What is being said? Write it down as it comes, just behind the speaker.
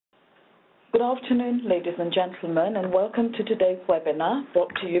Good afternoon, ladies and gentlemen, and welcome to today's webinar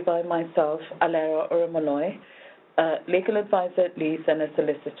brought to you by myself, Alera Oromoloi, legal advisor at Lees and a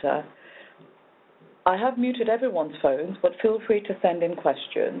solicitor. I have muted everyone's phones, but feel free to send in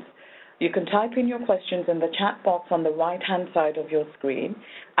questions. You can type in your questions in the chat box on the right-hand side of your screen,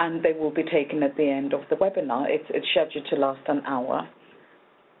 and they will be taken at the end of the webinar. It's scheduled to last an hour.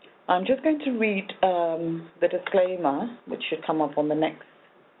 I'm just going to read the disclaimer, which should come up on the next.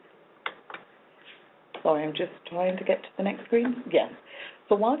 Sorry, I'm just trying to get to the next screen. Yes.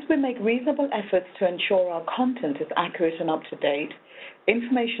 So whilst we make reasonable efforts to ensure our content is accurate and up to date,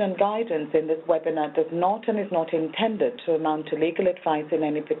 information and guidance in this webinar does not and is not intended to amount to legal advice in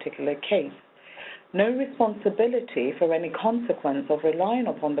any particular case. No responsibility for any consequence of relying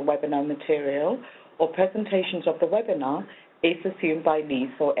upon the webinar material or presentations of the webinar is assumed by Lees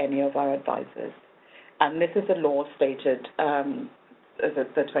or any of our advisors. And this is a law stated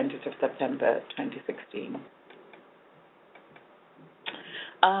the 20th of September 2016.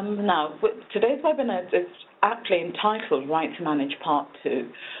 Now, today's webinar is aptly entitled Right to Manage Part 2.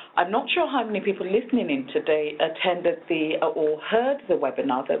 I'm not sure how many people listening in today attended or heard the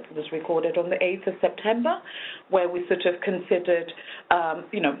webinar that was recorded on the 8th of September, where we sort of considered,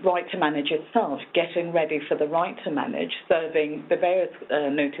 right to manage itself, getting ready for the right to manage, serving the various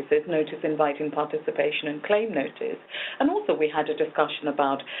notices, notice inviting participation and claim notice. And also we had a discussion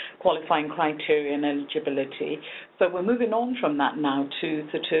about qualifying criteria and eligibility. So we're moving on from that now to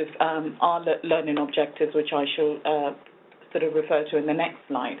sort of our learning objectives, which I shall sort of refer to in the next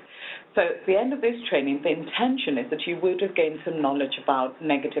slide. So at the end of this training, the intention is that you would have gained some knowledge about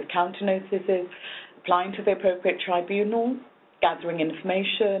negative counter notices, applying to the appropriate tribunal, gathering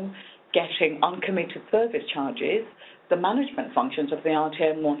information, getting uncommitted service charges, the management functions of the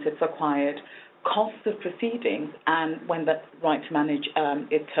RTM once it's acquired, costs of proceedings, and when the right to manage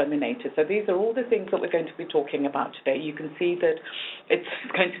is terminated. So these are all the things that we're going to be talking about today. You can see that it's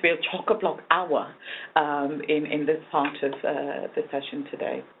going to be a chock-a-block hour in this part of the session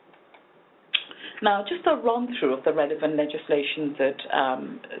today. Now, just a run-through of the relevant legislation that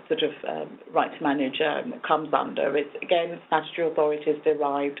right to manage comes under. It's, again, statutory authority is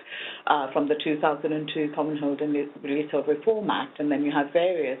derived from the 2002 Common Hold and Release of Reform Act, and then you have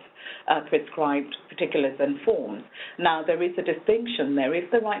various prescribed particulars and forms. Now, there is a distinction there.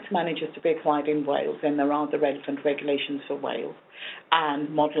 If the right to manage is to be acquired in Wales, then there are the relevant regulations for Wales and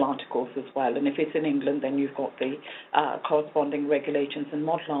model articles as well. And if it's in England, then you've got the corresponding regulations and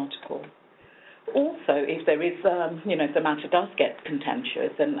model articles. Also, if there is, if the matter does get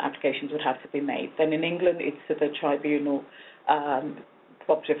contentious and applications would have to be made, then in England it's to the tribunal, the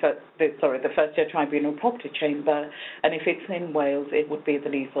first-year tribunal property chamber, and if it's in Wales, it would be the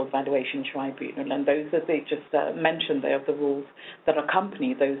Leasehold Valuation Tribunal. And those are just mentioned there of the rules that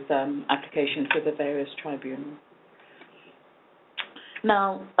accompany those applications to the various tribunals.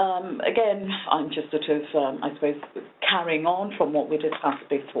 Now, again, I'm just sort of, I suppose, carrying on from what we discussed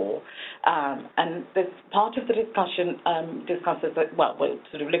before. And this part of the discussion discusses that, well, we're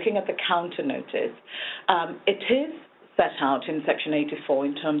sort of looking at the counter notice. It is set out in Section 84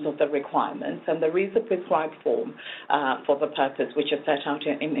 in terms of the requirements, and there is a prescribed form for the purpose, which is set out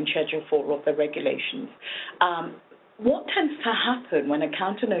in Schedule 4 of the regulations. What tends to happen when a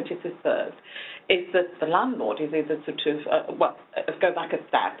counter notice is served is that the landlord is either sort of, let's go back a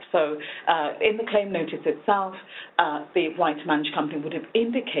step. So in the claim notice itself, the right to manage company would have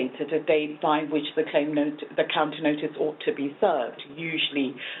indicated a date by which the counter notice ought to be served,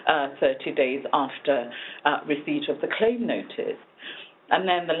 usually 30 days after receipt of the claim notice. And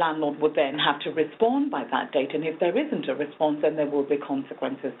then the landlord would then have to respond by that date. And if there isn't a response, then there will be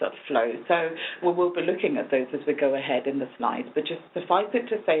consequences that flow. So we will be looking at those as we go ahead in the slides. But just suffice it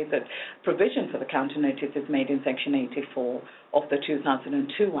to say that provision for the counter notice is made in Section 84 of the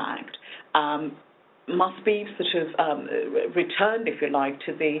 2002 Act. Must be sort of returned, if you like,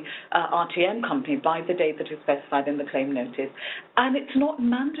 to the RTM company by the date that is specified in the claim notice. And it's not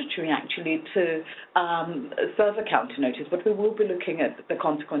mandatory, actually, to serve a counter notice, but we will be looking at the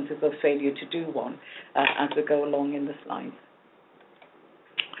consequences of failure to do one as we go along in the slides.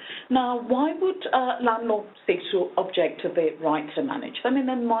 Now, why would landlords seek to object to the right to manage? I mean,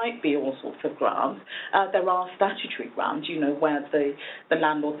 there might be all sorts of grounds. There are statutory grounds, where the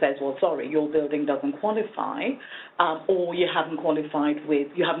landlord says, well, sorry, your building doesn't qualify, or you haven't complied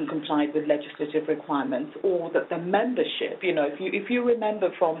with legislative requirements, or that the membership, if you remember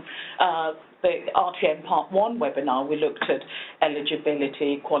from the RTM Part 1 webinar, we looked at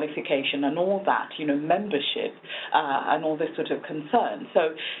eligibility, qualification, and all that, membership, and all this sort of concern.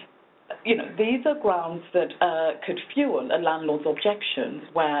 So these are grounds that could fuel a landlord's objections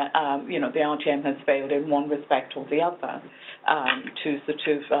where, the RTM has failed in one respect or the other to sort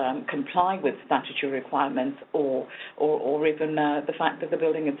of comply with statutory requirements or even the fact that the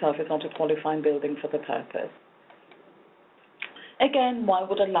building itself is not a qualifying building for the purpose. Again, why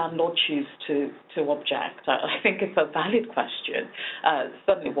would a landlord choose to object? I think it's a valid question,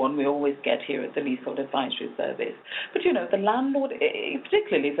 certainly one we always get here at the Leasehold Advisory Service. But, the landlord,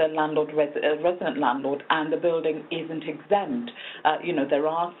 particularly the resident landlord, and the building isn't exempt. There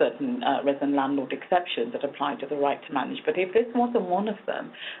are certain resident landlord exceptions that apply to the right to manage. But if this wasn't one of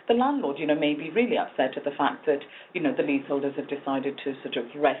them, the landlord, may be really upset at the fact that, the leaseholders have decided to sort of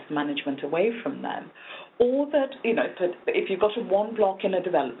wrest management away from them. Or that, if you've got one block in a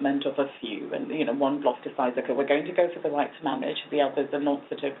development of a few, and, one block decides, okay, we're going to go for the right to manage, the others are not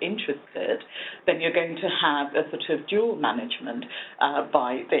sort of interested, then you're going to have a sort of dual management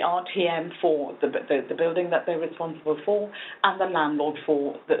by the RTM for the building that they're responsible for, and the landlord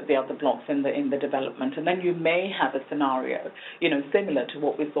for the other blocks in the development. And then you may have a scenario, similar to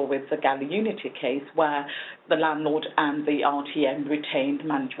what we saw with the Galley Unity case, where the landlord and the RTM retained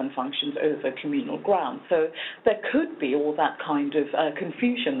management functions over communal grounds. So there could be all that kind of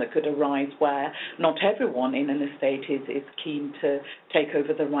confusion that could arise where not everyone in an estate is keen to take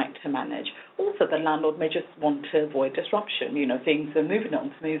over the right to manage. Also, the landlord may just want to avoid disruption. Things are moving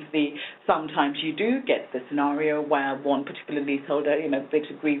on smoothly. Sometimes you do get the scenario where one particular leaseholder, a bit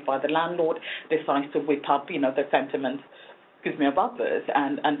aggrieved by the landlord, decides to whip up, the sentiments, of others,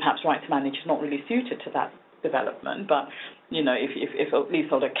 and perhaps right to manage is not really suited to that development. But if a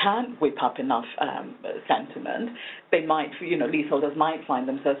leaseholder can whip up enough sentiment, they might, leaseholders might find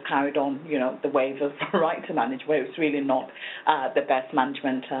themselves carried on, the wave of right to manage, where it's really not the best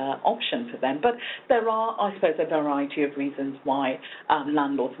management option for them. But there are, I suppose, a variety of reasons why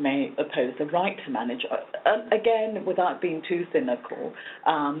landlords may oppose the right to manage. Again, without being too cynical,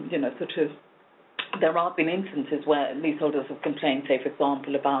 there have been instances where leaseholders have complained, say, for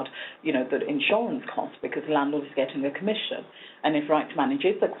example, about, the insurance costs because the landlord is getting a commission. And if right to manage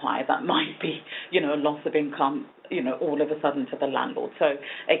is acquired, that might be, a loss of income, all of a sudden to the landlord. So,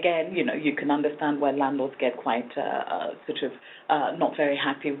 again, you can understand where landlords get quite not very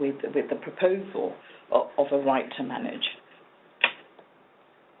happy with the proposal of a right to manage.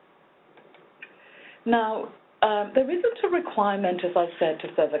 Now, there isn't a requirement, as I said, to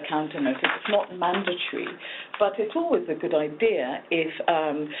serve a counter notice. It's not mandatory, but it's always a good idea if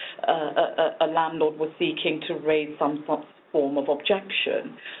a landlord was seeking to raise some form of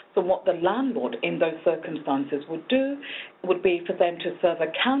objection. So what the landlord in those circumstances would do would be for them to serve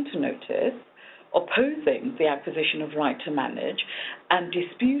a counter notice opposing the acquisition of right to manage and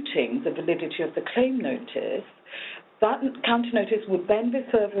disputing the validity of the claim notice. That counter notice would then be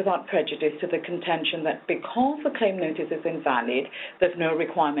served without prejudice to the contention that because the claim notice is invalid, there's no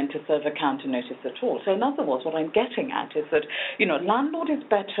requirement to serve a counter notice at all. So in other words, what I'm getting at is that, landlord is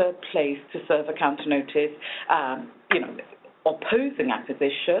better placed to serve a counter notice, opposing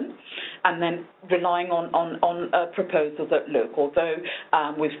acquisition, and then relying on a proposal that, look, although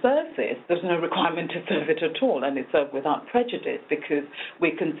we've served this, there's no requirement to serve it at all, and it's served without prejudice because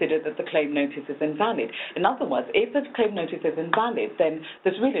we consider that the claim notice is invalid. In other words, if the claim notice is invalid, then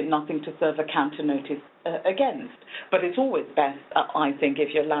there's really nothing to serve a counter notice against. But it's always best, I think,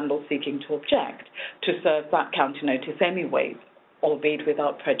 if your landlord seeking to object, to serve that counter notice anyway, albeit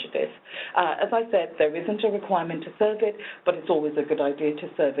without prejudice. As I said, there isn't a requirement to serve it, but it's always a good idea to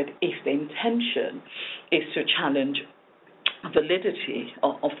serve it if the intention is to challenge validity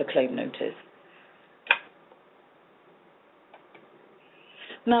of the claim notice.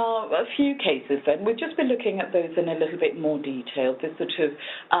 Now, a few cases then. We'll just be looking at those in a little bit more detail. This sort of,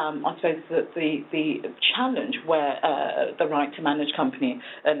 I suppose, the challenge where the right to manage company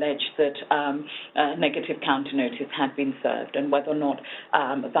alleged that negative counter notice had been served, and whether or not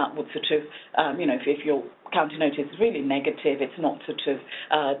that would sort of, if your counter notice is really negative, it's not sort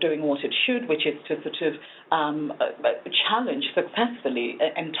of doing what it should, which is to sort of challenge successfully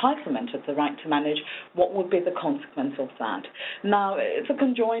entitlement of the right to manage, what would be the consequence of that? Now, it's a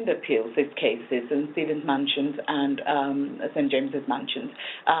conjoined appeals, these cases, in Stevens Mansions and St James's Mansions,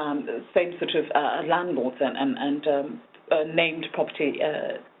 same sort of landlords and named property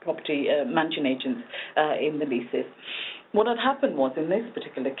mansion agents in the leases. What had happened was, in this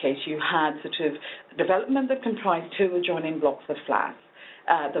particular case, you had sort of development that comprised two adjoining blocks of flats.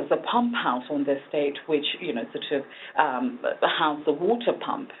 there was a pump house on the estate which, sort of housed the water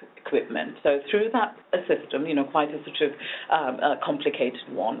pump equipment. So through that system, quite a sort of complicated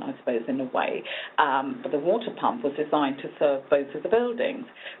one, I suppose, in a way. But the water pump was designed to serve both of the buildings.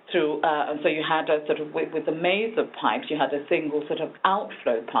 And so you had a sort of, with a maze of pipes, you had a single sort of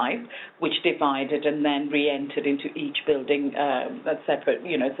outflow pipe which divided and then re-entered into each building separate,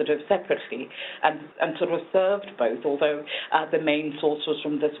 sort of separately, and sort of served both, although the main source was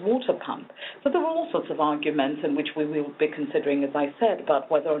from this water pump. So there were all sorts of arguments in which we will be considering, as I said,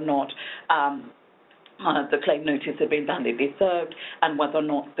 about whether or not the claim notice had been validly served and whether or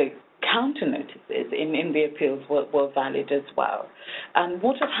not the counter notices in the appeals were valid as well. And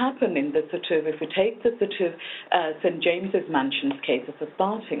what had happened in the sort of, if we take the sort of St. James's Mansions case as a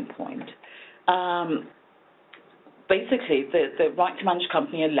starting point, basically the Right to Manage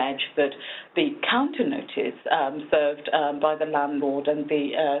company alleged that the counter notice served by the landlord and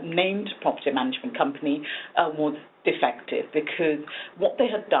the named property management company was defective, because what they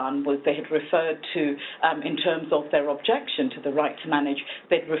had done was they had referred to, in terms of their objection to the Right to Manage,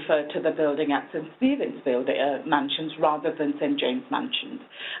 they'd referred to the building at St. Stephen's Mansions rather than St. James Mansions.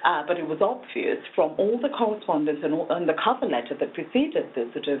 But it was obvious from all the correspondence and the cover letter that preceded the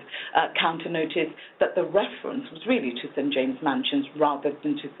sort of counter notice that the reference was really to St. James Mansions rather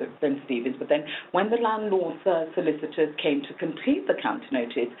than to St. Stephen's. But then when the landlord's solicitors came to complete the counter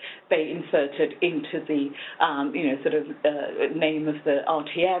notice, they inserted into the, sort of name of the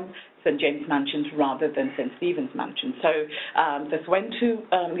RTM, St. James Mansions rather than St. Stephen's Mansions. So this went to,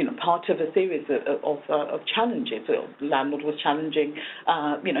 part of a series of challenges. The landlord was challenging,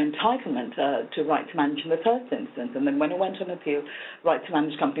 entitlement to Right to Manage in the first instance, and then when it went on appeal, Right to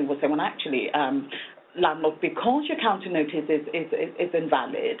Manage company was saying, well, actually, landlord, because your counter notice is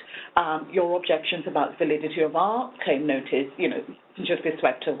invalid, your objections about validity of our claim notice, can just be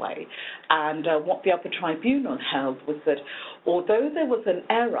swept away. And what the upper tribunal held was that although there was an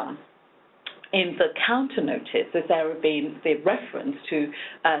error in the counter notice, this error being the reference to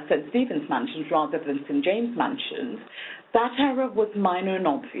St. Stephen's Mansions rather than St. James Mansions, that error was minor and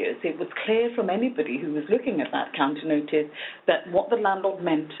obvious. It was clear from anybody who was looking at that counter notice that what the landlord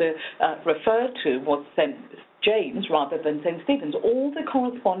meant to refer to was St. James rather than St. Stephen's. All the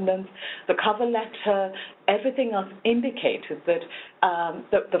correspondence, the cover letter, everything else indicated that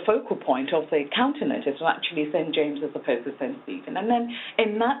the focal point of the counter notice was actually St. James as opposed to St. Stephen. And then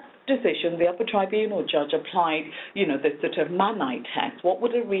in that decision, the upper tribunal judge applied, this sort of Manite test. What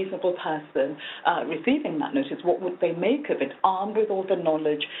would a reasonable person receiving that notice, what would they make of it, armed with all the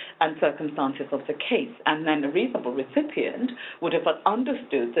knowledge and circumstances of the case? And then a reasonable recipient would have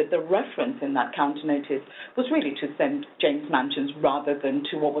understood that the reference in that counter notice was really to St. James Mansions rather than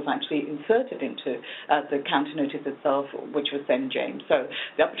to what was actually inserted into the counter notice itself, which was St. James. So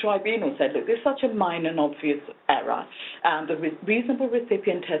the upper tribunal said, look, there's such a minor and obvious error. The reasonable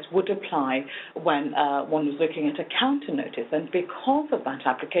recipient test would apply when one was looking at a counter notice, and because of that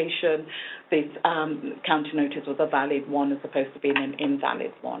application, this counter notice was a valid one as opposed to being an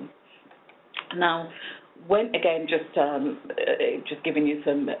invalid one. Now, when again, just giving you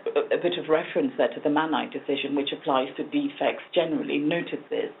a bit of reference there to the Manite decision, which applies to defects generally,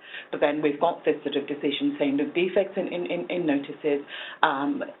 notices, but then we've got this sort of decision saying that defects in notices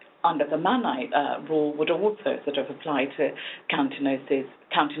under the Manite rule would also sort of apply to counter notices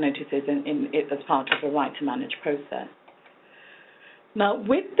as part of the Right to Manage process. Now,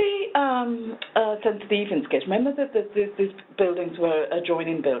 with the St. Stephen's case, remember that these buildings were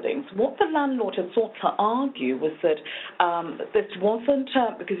adjoining buildings. What the landlord had sought to argue was that this wasn't,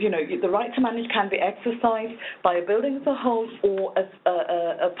 because, the right to manage can be exercised by a building as a whole or as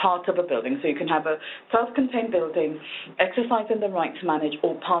a part of a building. So you can have a self-contained building exercising the right to manage,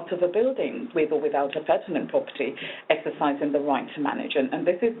 or part of a building with or without a pertinent property exercising the right to manage. And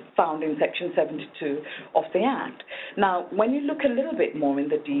this is found in Section 72 of the Act. Now, when you look a little bit more in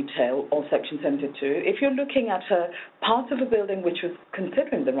the detail of Section 72, if you're looking at a part of a building which was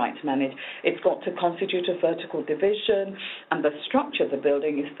considering the right to manage, it's got to constitute a vertical division, and the structure of the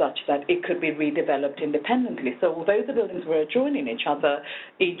building is such that it could be redeveloped independently. So although the buildings were adjoining each other,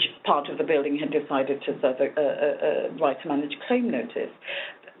 each part of the building had decided to serve a right to manage claim notice.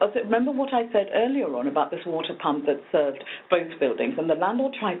 Remember what I said earlier on about this water pump that served both buildings, and the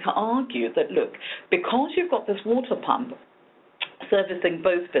landlord tried to argue that, look, because you've got this water pump servicing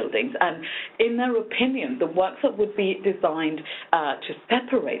both buildings, and in their opinion, the works that would be designed to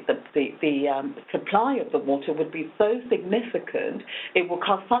separate the supply of the water would be so significant, it will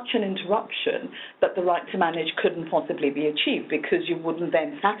cause such an interruption that the right to manage couldn't possibly be achieved, because you wouldn't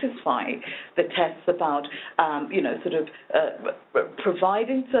then satisfy the tests about,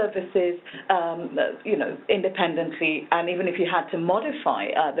 providing services, independently, and even if you had to modify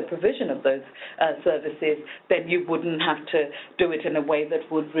the provision of those services, then you wouldn't have to do it in a way that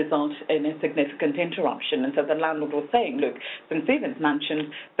would result in a significant interruption. And so the landlord was saying, look, St. Stephen's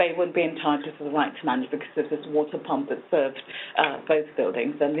Mansion, they would be entitled to the right to manage because of this water pump that served both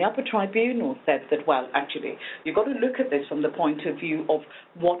buildings. And the upper tribunal said that, well, actually, you've got to look at this from the point of view of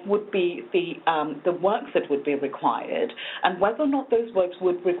what would be the works that would be required, and whether or not those works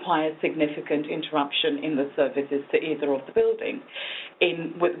would require significant interruption in the services to either of the buildings.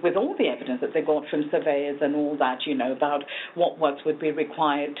 With all the evidence that they got from surveyors and all that, about what works would be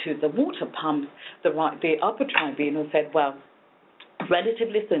required to the water pumps, the upper tribunal said, well,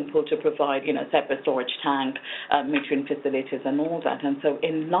 relatively simple to provide, separate storage tank, metering facilities and all that. And so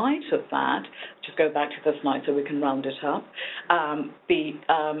in light of that, just go back to the slide so we can round it up, the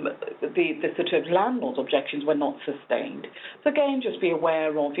sort of landlord's objections were not sustained. So again, just be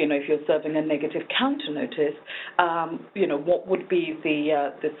aware of, if you're serving a negative counter notice, what would be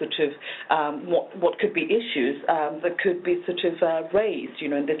the sort of, what could be issues that could be sort of raised,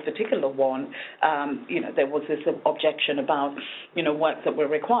 in this particular one, there was this objection about, works that were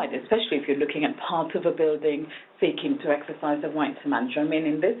required, especially if you're looking at parts of a building seeking to exercise the right to manage. I mean,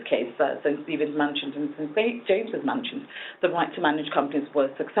 in this case, St. Stephen's Mansions and St. James's Mansions, the right to manage companies were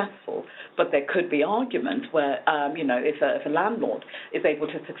successful, but there could be arguments where, if a landlord is able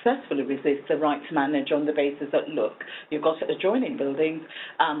to successfully resist the right to manage on the basis that, look, you've got adjoining buildings,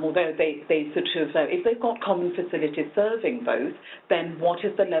 although they sort of, if they've got common facilities serving both, then what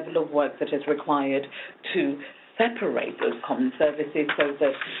is the level of work that is required to separate those common services so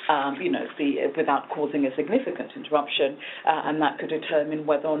that, without causing a significant interruption, and that could determine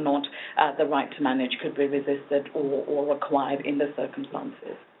whether or not the right to manage could be resisted or acquired in the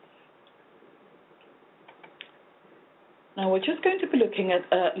circumstances. Now, we're just going to be looking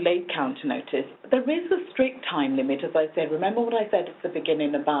at late counter notice. There is a strict time limit, as I said. Remember what I said at the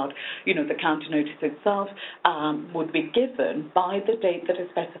beginning about, the counter notice itself would be given by the date that is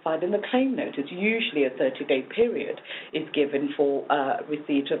specified in the claim notice. Usually a 30-day period is given for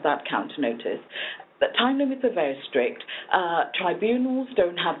receipt of that counter notice. The time limits are very strict. Tribunals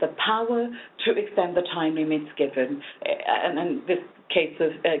don't have the power to extend the time limits given, and this case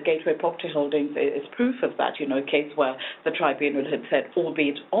of Gateway Property Holdings is proof of that, a case where the tribunal had said,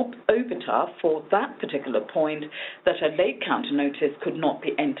 albeit obiter for that particular point, that a late counter notice could not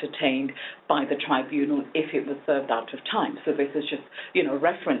be entertained by the tribunal if it was served out of time. So this is just, a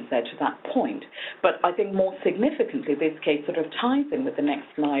reference there to that point. But I think more significantly, this case sort of ties in with the next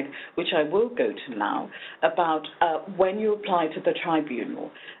slide, which I will go to now, about when you apply to the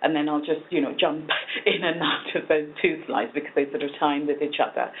tribunal. And then I'll just, jump in and out of those two slides because they sort of tie in with each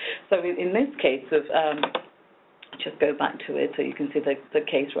other. So in this case of, just go back to it so you can see the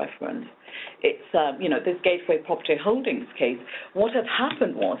case reference. It's, this Gateway Property Holdings case, what had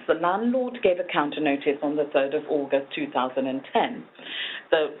happened was the landlord gave a counter notice on the 3rd of August 2010.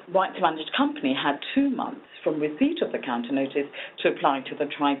 The right to manage company had 2 months from receipt of the counter notice to apply to the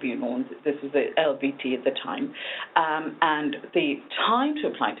tribunal. This was the LVT at the time. And the time to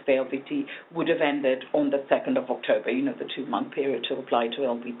apply to the LVT would have ended on the 2nd of October, the 2-month period to apply to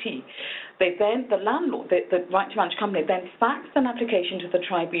LVT. The landlord, the right to manage company, then faxed an application to the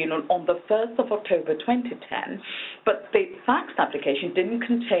tribunal on the 1st of October 2010, but the faxed application didn't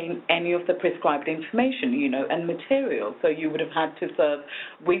contain any of the prescribed information, and material. So you would have had to serve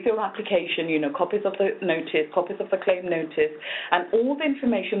with your application, copies of the notice, copies of the claim notice, and all the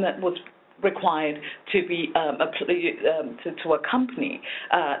information that was required to be to accompany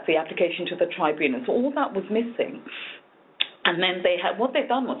the application to the tribunal. So all that was missing. And then what they've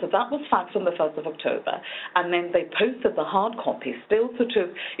done was that was faxed on the 1st of October, and then they posted the hard copy, still sort of,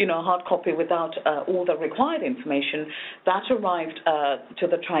 a hard copy without all the required information. That arrived to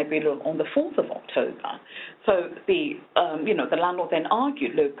the tribunal on the 4th of October. So the landlord then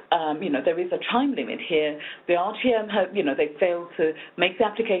argued, look, there is a time limit here. The RTM, they failed to make the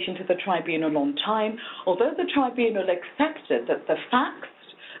application to the tribunal on time, although the tribunal accepted that the faxed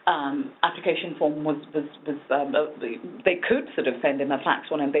application form was they could sort of send in a fax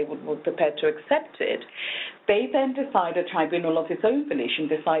one and they were prepared to accept it. They then decided, tribunal of its own volition,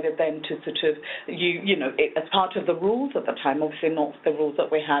 decided then to sort of, as part of the rules at the time, obviously not the rules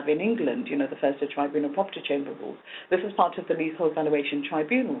that we have in England, the First Tribunal Property Chamber rules. This is part of the Leasehold Valuation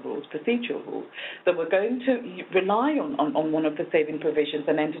Tribunal rules, procedural rules, that we're going to rely on one of the saving provisions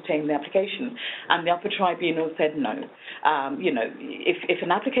and entertain the application. And the upper tribunal said no. If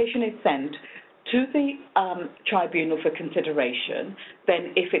an application is sent to the tribunal for consideration,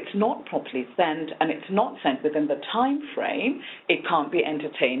 then if it's not properly sent and it's not sent within the time frame, it can't be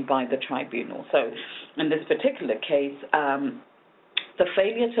entertained by the tribunal. So in this particular case, the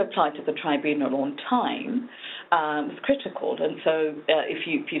failure to apply to the tribunal on time was critical. And so if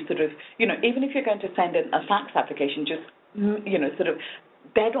you sort of, even if you're going to send in a fax application, just, sort of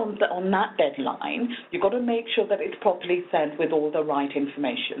dead on that deadline, you've got to make sure that it's properly sent with all the right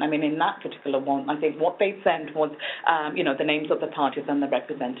information. I mean, in that particular one, I think what they sent was, the names of the parties and the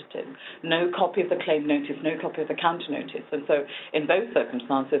representatives. No copy of the claim notice, no copy of the counter notice. And so in those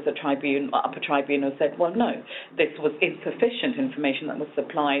circumstances, the upper tribunal said, well, no, this was insufficient information that was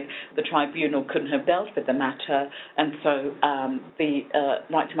supplied. The tribunal couldn't have dealt with the matter. And so the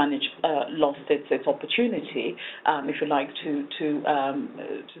right to manage lost its opportunity, if you like, to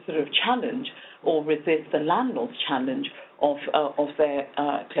sort of challenge or resist the landlord's challenge of their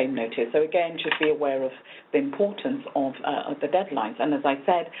claim notice. So again, just be aware of the importance of the deadlines. And as I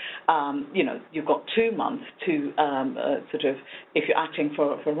said, you've got 2 months to sort of, if you're acting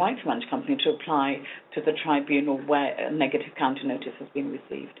for a right to manage company, to apply to the tribunal where a negative counter notice has been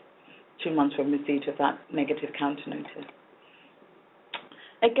received. 2 months from receipt of that negative counter notice.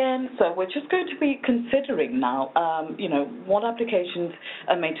 Again, so we're just going to be considering now, what applications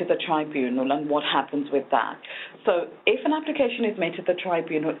are made to the tribunal and what happens with that. So if an application is made to the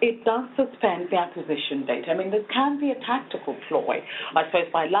tribunal, it does suspend the acquisition date. I mean, there can be a tactical ploy, I suppose,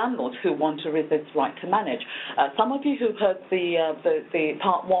 by landlords who want to resist right to manage. Some of you who heard the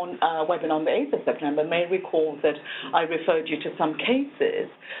Part 1 webinar on the 8th of September may recall that I referred you to some cases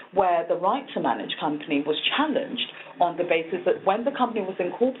where the right to manage company was challenged on the basis that when the company was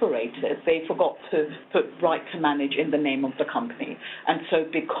incorporated, they forgot to put right to manage in the name of the company. And so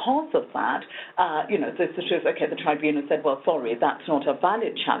because of that, the tribunal said, well, sorry, that's not a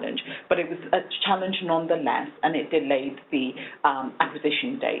valid challenge, but it was a challenge nonetheless, and it delayed the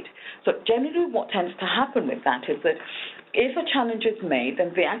acquisition date. So generally what tends to happen with that is that if a challenge is made,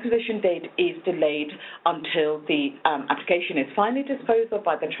 then the acquisition date is delayed until the application is finally disposed of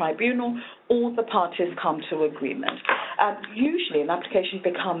by the tribunal or the parties come to agreement. Usually an application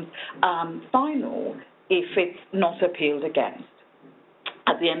becomes final if it's not appealed against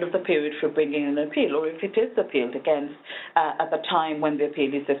at the end of the period for bringing an appeal, or if it is appealed against at the time when the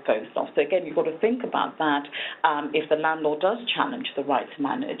appeal is disposed of. So again, you've got to think about that. If the landlord does challenge the right to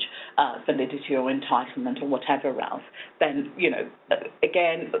manage validity or entitlement or whatever else, then,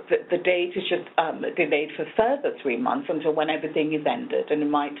 again, the date is just delayed for further 3 months until when everything is ended, and it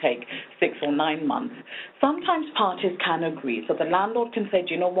might take 6 or 9 months. Sometimes parties can agree. So the landlord can say,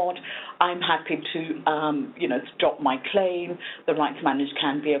 do you know what, I'm happy to, stop my claim. The right to manage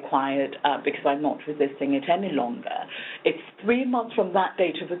can be acquired because I'm not resisting it any longer. It's 3 months from that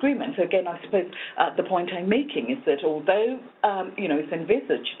date of agreement. So again, I suppose the point I'm making is that although, it's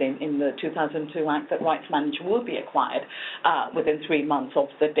envisaged in the 2002 Act that right to manage will be acquired within 3 months of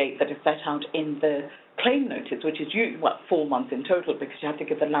the date that is set out in the claim notice, which is 4 months in total because you have to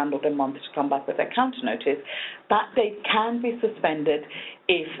give the landlord a month to come back with their counter notice, that date can be suspended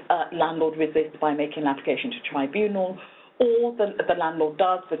if landlord resists by making an application to tribunal, or the landlord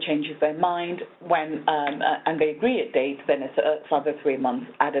does but changes their mind when and they agree at date, then it's further 3 months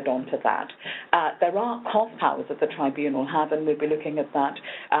added on to that. There are cost powers that the tribunal have, and we'll be looking at that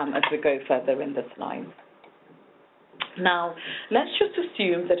as we go further in the slides. Now, let's just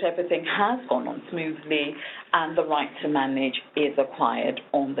assume that everything has gone on smoothly and the right to manage is acquired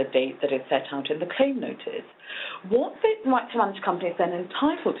on the date that is set out in the claim notice. What the right to manage company is then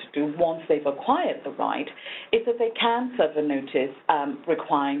entitled to do once they've acquired the right is that they can serve a notice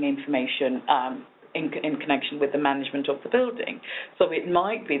requiring information in connection with the management of the building. So it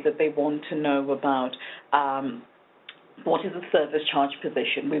might be that they want to know about what is the service charge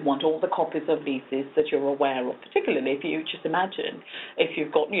position? We want all the copies of leases that you're aware of, particularly if you just imagine if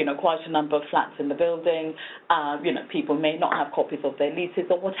you've got, quite a number of flats in the building, people may not have copies of their leases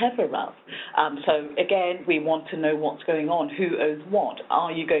or whatever else. So again, we want to know what's going on, who owes what.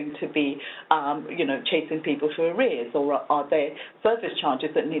 Are you going to be, chasing people for arrears, or are there service charges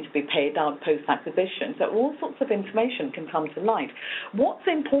that need to be paid out post-acquisition? So all sorts of information can come to light. What's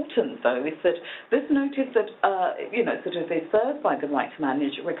important, though, is that this notice that, sort of is served by the right to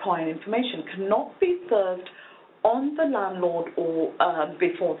manage requiring information cannot be served on the landlord or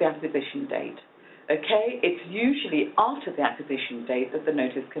before the acquisition date. Okay, it's usually after the acquisition date that the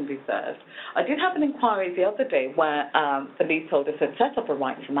notice can be served. I did have an inquiry the other day where the leaseholders had set up a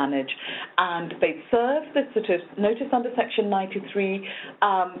right to manage, and they served the sort of notice under Section 93.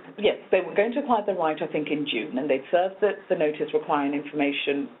 Yes, they were going to acquire the right, I think, in June, and they served the notice requiring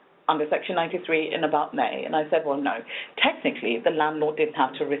information under Section 93 in about May. And I said, well, no. Technically, the landlord didn't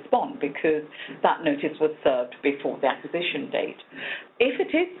have to respond because that notice was served before the acquisition date. If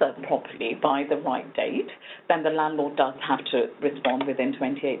it is served properly by the right date, then the landlord does have to respond within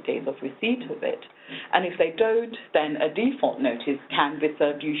 28 days of receipt of it. And if they don't, then a default notice can be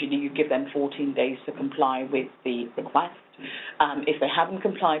served. Usually you give them 14 days to comply with the request. If they haven't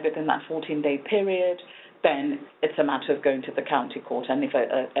complied within that 14-day period, then it's a matter of going to the county court. And if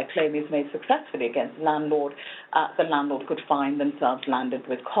a claim is made successfully against the landlord could find themselves landed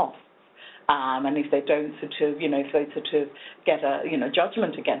with costs. And if they don't if they get a,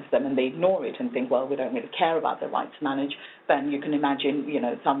 judgment against them and they ignore it and think, well, we don't really care about the right to manage, then you can imagine,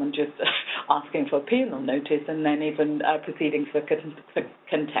 someone just asking for appeal on notice and then even proceedings for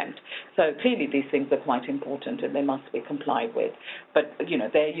contempt. So clearly these things are quite important and they must be complied with. But,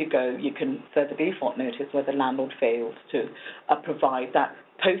 there you go. You can serve a default notice where the landlord fails to provide that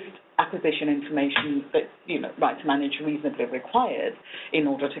post-acquisition information that, right to manage reasonably requires in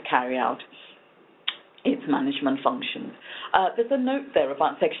order to carry out its management functions. There's a note there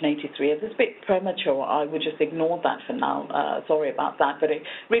about Section 83. It's a bit premature. I would just ignore that for now. Sorry about that, but it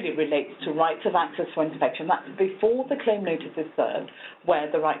really relates to rights of access for inspection. That's before the claim notice is served,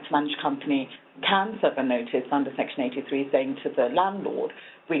 where the right to manage company can serve a notice under Section 83 saying to the landlord,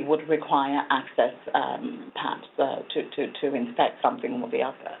 we would require access, perhaps, to inspect something or the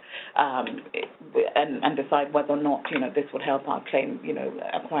other, and decide whether or not, this would help our claim,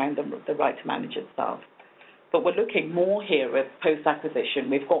 acquiring the right to manage itself. But we're looking more here at post-acquisition.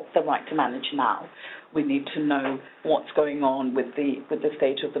 We've got the right to manage now. We need to know what's going on with the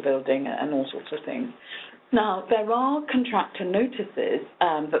state of the building and all sorts of things. Now, there are contractor notices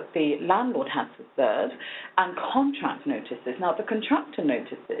that the landlord has to serve and contract notices. Now, the contractor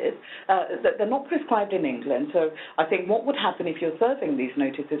notices, they're not prescribed in England, so I think what would happen if you're serving these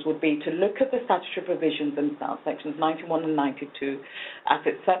notices would be to look at the statutory provisions themselves, sections 91 and 92, as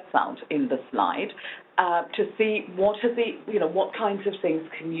it sets out in the slide, to see what kinds of things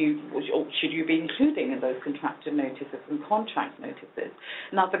should you be including in those contractor notices and contract notices.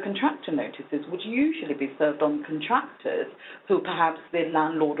 Now, the contractor notices would usually be served on contractors who perhaps the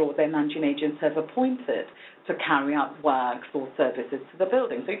landlord or their managing agents have appointed to carry out works or services to the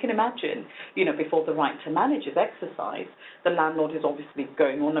building. So you can imagine, before the right to manage is exercised, the landlord is obviously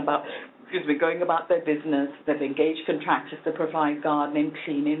going about their business. They've engaged contractors to provide gardening,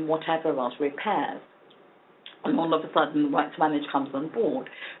 cleaning, whatever else, repairs. And all of a sudden, the right to manage comes on board.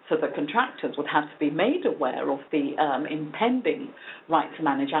 So the contractors would have to be made aware of the impending right to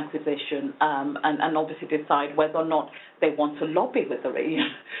manage acquisition and obviously decide whether or not they want to lobby with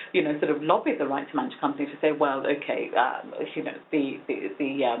lobby the right to manage company to say, well, okay, the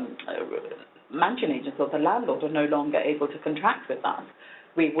managing agents or the landlord are no longer able to contract with us.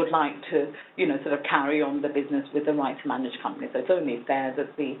 We would like to, carry on the business with the right to manage company. So it's only fair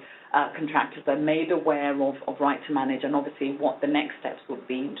that the contractors are made aware of right to manage and obviously what the next steps would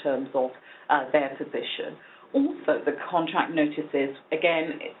be in terms of their position. Also, the contract notices,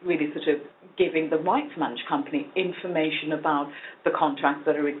 again, really giving the right to manage company information about the contracts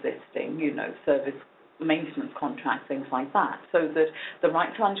that are existing, service maintenance contracts, things like that, so that the right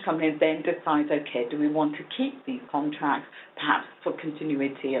to manage company then decides, okay, do we want to keep these contracts, perhaps for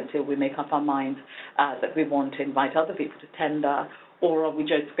continuity until we make up our minds that we want to invite other people to tender, or are we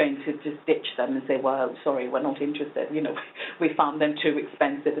just going to just ditch them and say, well, sorry, we're not interested, we found them too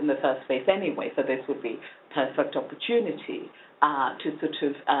expensive in the first place anyway, so this would be perfect opportunity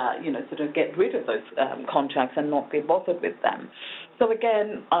to get rid of those contracts and not be bothered with them. So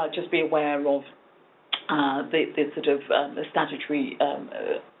again, just be aware of the statutory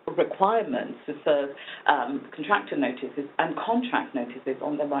requirements to serve contractor notices and contract notices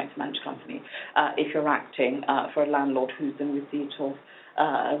on the right to manage company if you're acting for a landlord who's in receipt of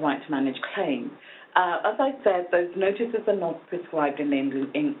a right to manage claim. As I said, those notices are not prescribed in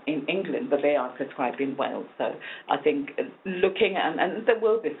England, but they are prescribed in Wales. So I think looking at, and there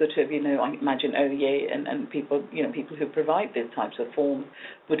will be sort of, I imagine OEA and people, people who provide these types of forms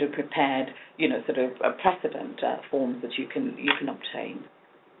would have prepared, sort of precedent forms that you can obtain.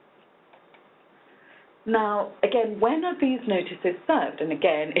 Now, again, when are these notices served? And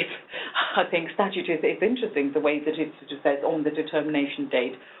again, I think statute is interesting the way that it sort of says on the determination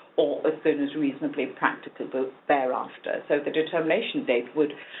date or as soon as reasonably practicable thereafter. So the determination date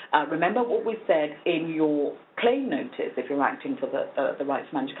would, remember what we said in your claim notice, if you're acting for the right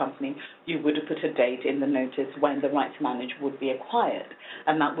to manage company, you would have put a date in the notice when the right to manage would be acquired.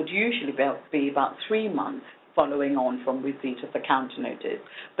 And that would usually be about 3 months following on from receipt of the counter notice.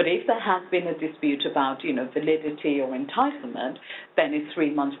 But if there has been a dispute about, validity or entitlement, then it's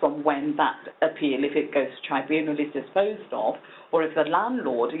 3 months from when that appeal, if it goes to tribunal, is disposed of, or if the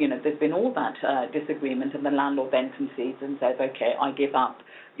landlord, there's been all that disagreement and the landlord then concedes and says, okay, I give up,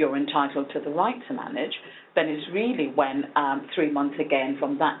 you're entitled to the right to manage, then it's really when 3 months again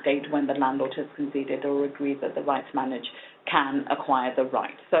from that date when the landlord has conceded or agreed that the right to manage can acquire the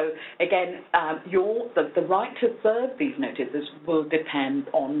right. So again, the right to serve these notices will depend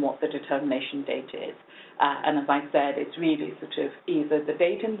on what the determination date is. And as I said, it's really sort of either the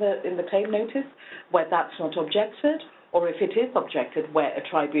date in the claim notice where that's not objected, or if it is objected, where a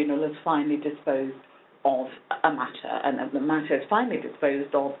tribunal has finally disposed of a matter, and the matter is finally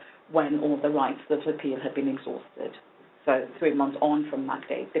disposed of when all the rights of appeal have been exhausted. So 3 months on from that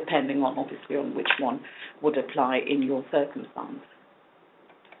date, depending on, obviously, on which one would apply in your circumstance.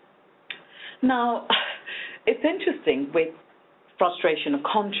 Now, it's interesting with frustration of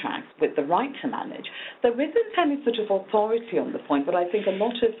contracts with the right to manage, there isn't any sort of authority on the point, but I think a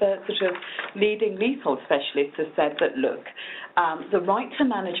lot of sort of leading leasehold specialists have said that, look, the right to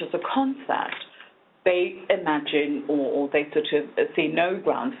manage as a concept, they imagine or they sort of see no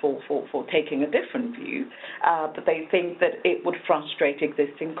ground for taking a different view, but they think that it would frustrate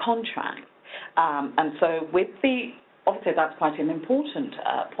existing contracts. And so with obviously that's quite an important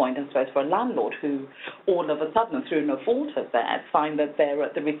point, I suppose, for a landlord who all of a sudden, through no fault of theirs, find that they're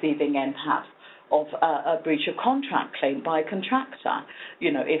at the receiving end perhaps of a breach of contract claim by a contractor.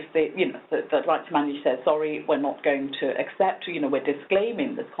 If the right to manage says, sorry, we're not going to accept, we're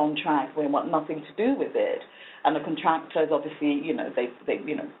disclaiming this contract, we want nothing to do with it. And the contractors obviously, they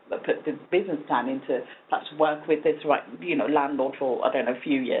put the business plan into perhaps work with this landlord for, I don't know, a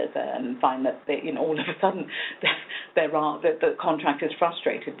few years and find that they, all of a sudden the contract is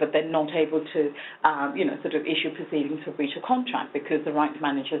frustrated, but they're not able to, sort of issue proceedings for breach of contract because the right to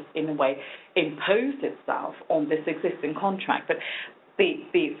manage has, in a way, imposed itself on this existing contract. But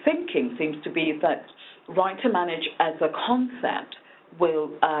the thinking seems to be that right to manage as a concept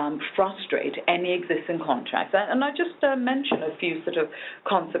will frustrate any existing contract. And I just mention a few sort of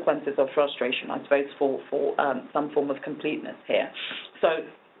consequences of frustration, I suppose, for some form of completeness here. So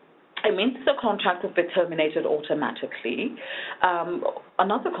it means the contract will be terminated automatically.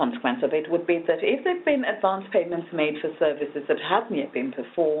 Another consequence of it would be that if there have been advance payments made for services that haven't yet been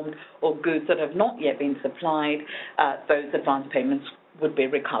performed or goods that have not yet been supplied, those advance payments would be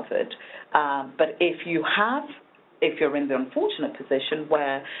recovered. But if you're in the unfortunate position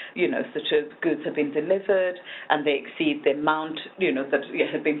where, sort of goods have been delivered and they exceed the amount, that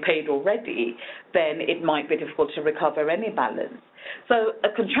have been paid already, then it might be difficult to recover any balance. So a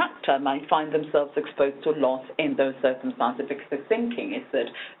contractor might find themselves exposed to loss in those circumstances because the thinking is that,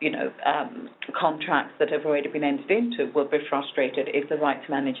 contracts that have already been entered into will be frustrated if the right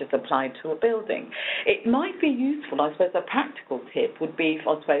to manage is applied to a building. It might be useful, I suppose, a practical tip would be,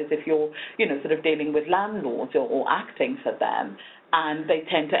 I suppose, if you're, sort of dealing with landlords or acting for them, and they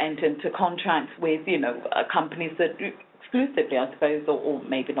tend to enter into contracts with, companies that exclusively, I suppose, or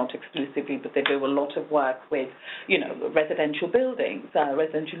maybe not exclusively, but they do a lot of work with, residential buildings,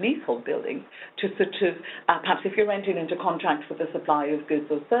 residential leasehold buildings, to sort of, perhaps if you're entering into contracts for the supply of goods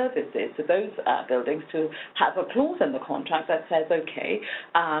or services to those buildings, to have a clause in the contract that says, okay,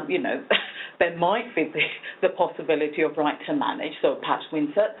 there might be the possibility of right to manage, so perhaps we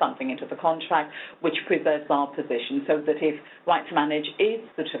insert something into the contract which preserves our position so that if right to manage is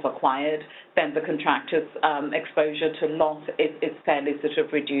sort of acquired, then the contractor's exposure to loss is fairly sort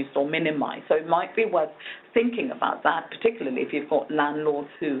of reduced or minimized. So it might be worth thinking about that, particularly if you've got landlords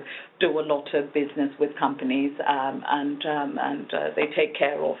who do a lot of business with companies and they take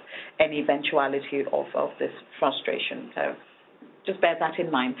care of any eventuality of this frustration. So just bear that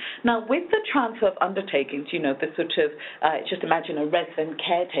in mind. Now, with the transfer of undertakings, the sort of, just imagine a resident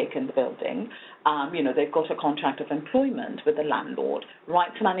caretaker in the building. They've got a contract of employment with the landlord.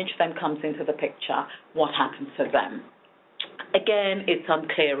 Right to manage then comes into the picture. What happens to them? Again, it's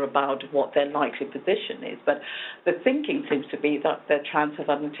unclear about what their likely position is, but the thinking seems to be that the transfer of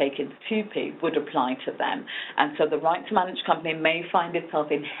undertakings TUPE would apply to them. And so the right to manage company may find itself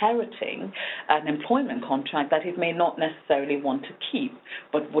inheriting an employment contract that it may not necessarily want to keep,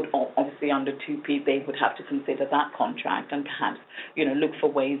 but would obviously under TUPE they would have to consider that contract and perhaps, look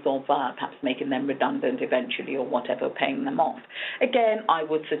for ways of perhaps making them redundant eventually or whatever, paying them off. Again, I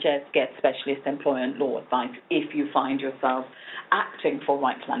would suggest get specialist employment law advice if you find yourself acting for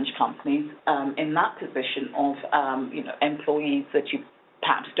right to manage companies in that position of, employees that you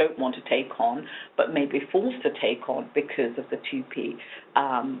perhaps don't want to take on, but may be forced to take on because of the TUPE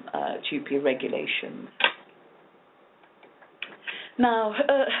regulations. Now,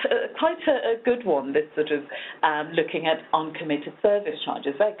 quite a good one, this sort of looking at uncommitted service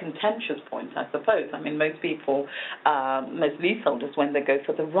charges, very contentious point, I suppose. I mean, most people, most leaseholders, when they go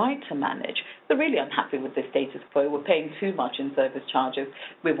for the right to manage, they're really unhappy with the status quo. We're paying too much in service charges.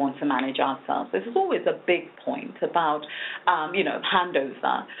 We want to manage ourselves. This is always a big point about,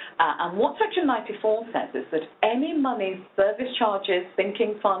 handover. And what Section 94 says is that any money, service charges,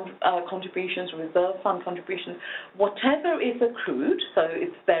 sinking fund contributions, reserve fund contributions, whatever is accrued, so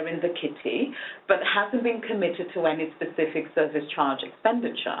it's there in the kitty, but hasn't been committed to any specific service charge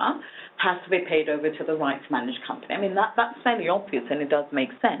expenditure, has to be paid over to the right to manage company. I mean, that's fairly obvious, and it does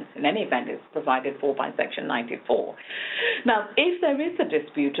make sense. In any event, it's provided for by Section 94. Now, if there is a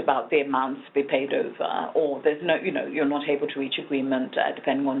dispute about the amounts to be paid over, or there's no, you're not able to reach agreement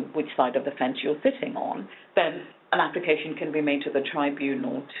depending on which side of the fence you're sitting on, then an application can be made to the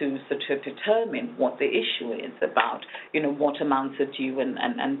tribunal to sort of determine what the issue is about, what amounts are due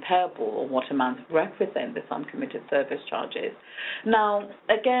and payable, or what amounts represent this uncommitted service charges. Now,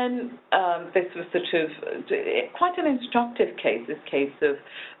 again, this was sort of quite an instructive case, this case of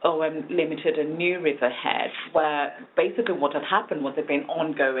OM Limited and New Riverhead, where basically what had happened was there had been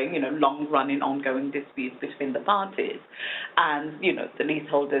ongoing, long-running ongoing disputes between the parties, and, the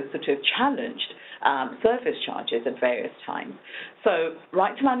leaseholders sort of challenged service charges at various times. So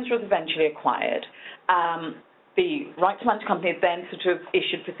right to manage was eventually acquired. The right to manage company then sort of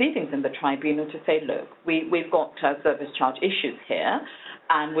issued proceedings in the tribunal to say, look, we've got service charge issues here,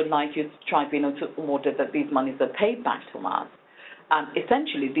 and would like you, tribunal, to order that these monies are paid back to us.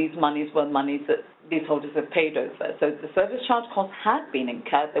 Essentially, these monies were monies that these holders have paid over. So the service charge costs had been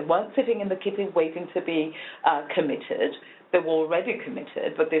incurred. They weren't sitting in the kitty waiting to be committed. They were already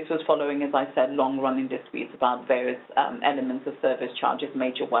committed, but this was following, as I said, long-running disputes about various elements of service charges,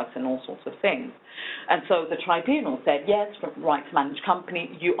 major works, and all sorts of things. And so the tribunal said, yes, from right to manage company,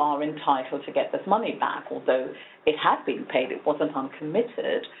 you are entitled to get this money back, although it had been paid, it wasn't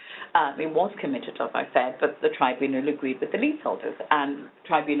uncommitted. It was committed, as I said, but the tribunal agreed with the leaseholders, and the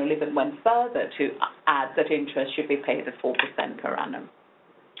tribunal even went further to add that interest should be paid at 4% per annum.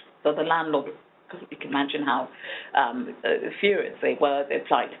 So the landlord, you can imagine how furious they were. They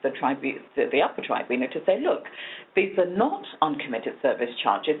applied to the upper tribunal to say, look, these are not uncommitted service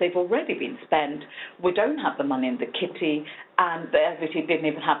charges. They've already been spent. We don't have the money in the kitty, and the LVT didn't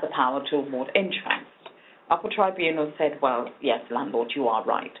even have the power to award interest. Upper tribunal said, well, yes, landlord, you are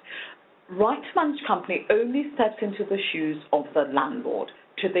right. Right to manage company only steps into the shoes of the landlord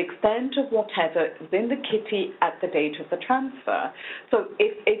to the extent of whatever is in the kitty at the date of the transfer. So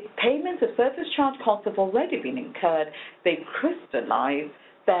if payments of service charge costs have already been incurred, they crystallize,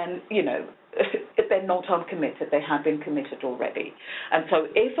 then, if they're not uncommitted, they have been committed already. And so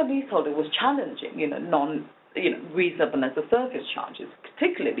if a leaseholder was challenging, reasonableness of service charges,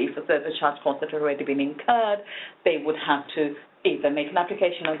 particularly for service charge costs that have already been incurred, they would have to either make an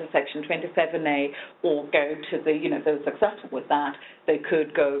application under Section 27A or go to the, if they were successful with that, they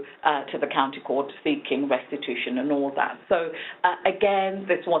could go to the county court seeking restitution and all that. So, again,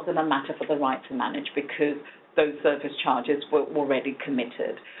 this wasn't a matter for the right to manage because those service charges were already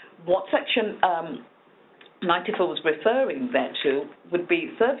committed. What Section 94 was referring there to would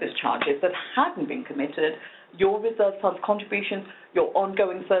be service charges that hadn't been committed, your reserve fund contributions, your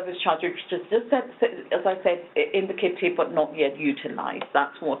ongoing service charges, just as I said, in the kitty but not yet utilised.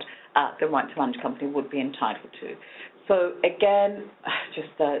 That's what the right to manage company would be entitled to. So again, just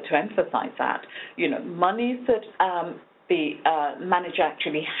to emphasise that, monies that the manager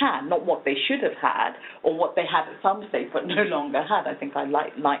actually had, not what they should have had or what they had at some stage but no longer had. I think I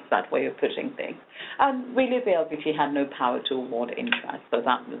like that way of putting things. And really the LVT had no power to award interest, so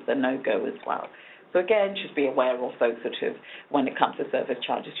that was a no-go as well. So again, just be aware of those sort of, when it comes to service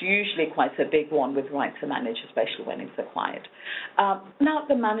charges, usually quite a big one with right to manage, especially when it's acquired. Now,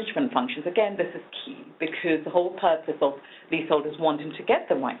 the management functions, again, this is key because the whole purpose of leaseholders wanting to get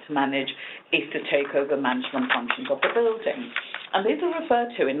the right to manage is to take over management functions of the building. And these are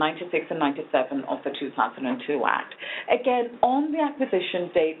referred to in 96 and 97 of the 2002 Act. Again, on the acquisition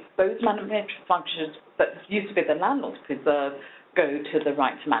date, those management functions that used to be the landlord's preserve go to the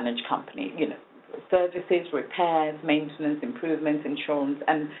right to manage company, services, repairs, maintenance, improvements, insurance,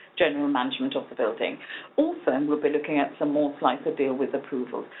 and general management of the building. Also, we'll be looking at some more slides that deal with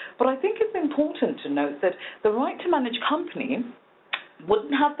approvals. But I think it's important to note that the right to manage company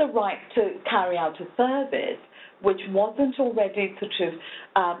wouldn't have the right to carry out a service which wasn't already sort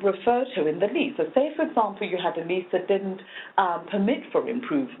of referred to in the lease. So say, for example, you had a lease that didn't permit for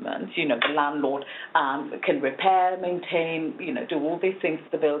improvements. The landlord can repair, maintain, do all these things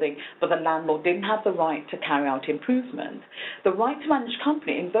to the building, but the landlord didn't have the right to carry out improvements. The right to manage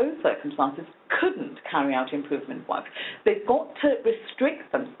company in those circumstances couldn't carry out improvement work. They've got to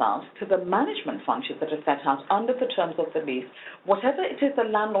restrict themselves to the management functions that are set out under the terms of the lease. Whatever it is the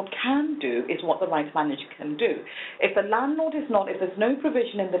landlord can do is what the right to manage can do. If the landlord is not, if there's no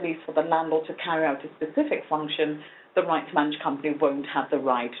provision in the lease for the landlord to carry out a specific function, the right to manage company won't have the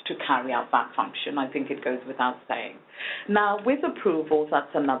right to carry out that function. I think it goes without saying. Now, with approvals,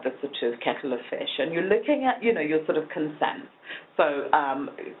 that's another sort of kettle of fish, and you're looking at, your sort of consents. So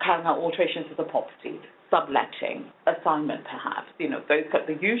carrying out alterations to the property, subletting, assignment perhaps, those got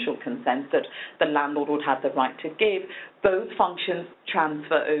the usual consents that the landlord would have the right to give. Those functions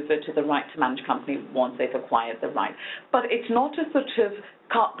transfer over to the right to manage company once they've acquired the right. But it's not a sort of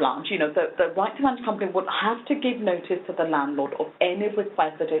carte blanche. The right to manage company would have to give notice to the landlord of any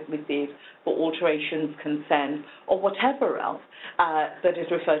request that it receives for alterations, consent, or whatever else that is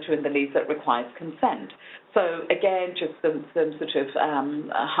referred to in the lease that requires consent. So again, just some sort of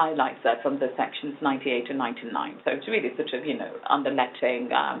highlights there from the sections 98 and 99. So it's really sort of, underletting,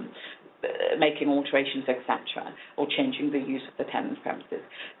 making alterations, etc., or changing the use of the tenant's premises.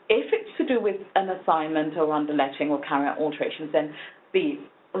 If it's to do with an assignment or underletting or carry out alterations, then the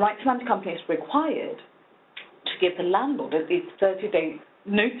right to manage company is required to give the landlord at least 30-day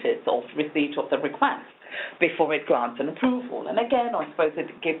notice of receipt of the request before it grants an approval. And again, I suppose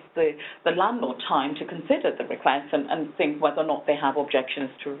it gives the landlord time to consider the request and think whether or not they have objections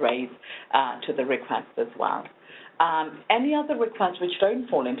to raise to the request as well. Any other requests which don't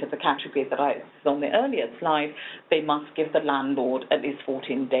fall into the category that I saw on the earlier slide, they must give the landlord at least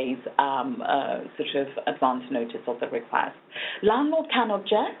 14 days sort of advance notice of the request. Landlord can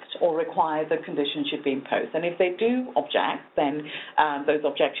object or require the condition should be imposed. And if they do object, then those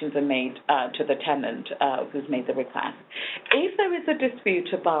objections are made to the tenant who's made the request. If there is a dispute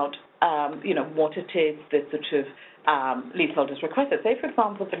about what it is that sort of leaseholders requested. Say, for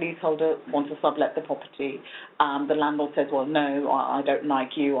example, the leaseholder wants to sublet the property. The landlord says, well, no, I don't like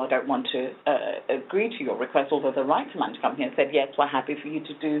you. I don't want to agree to your request, although the right to manage company has said, yes, we're happy for you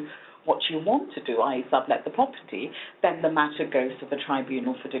to do what you want to do, i.e. sublet the property. Then the matter goes to the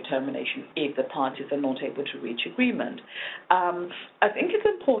tribunal for determination if the parties are not able to reach agreement. I think it's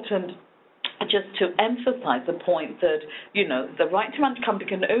important just to emphasize the point that, the right to manage company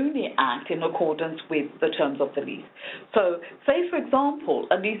can only act in accordance with the terms of the lease. So, say, for example,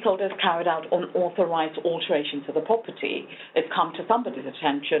 a leaseholder has carried out unauthorized alteration to the property, it's come to somebody's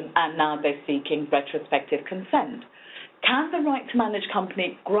attention, and now they're seeking retrospective consent. Can the right to manage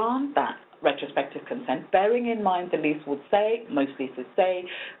company grant that retrospective consent, bearing in mind the lease would say, most leases say,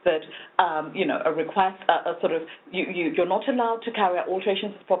 that, a request, you're not allowed to carry out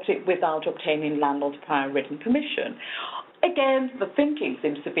alterations to the property without obtaining landlord's prior written permission. Again, the thinking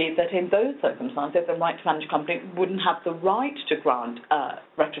seems to be that in those circumstances, the right to manage company wouldn't have the right to grant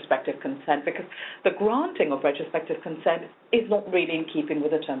retrospective consent, because the granting of retrospective consent is not really in keeping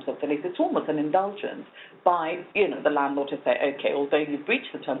with the terms of the lease. It's almost an indulgence by, the landlord to say, okay, although you've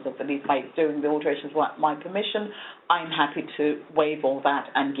breached the terms of the lease by doing the alterations without my permission, I'm happy to waive all that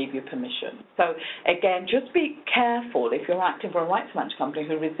and give you permission. So again, just be careful if you're acting for a right to manage company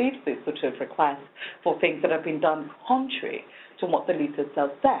who receives these sort of requests for things that have been done contrary to what the lease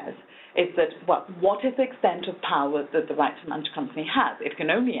itself says, is that, what is the extent of power that the right to manage company has? It can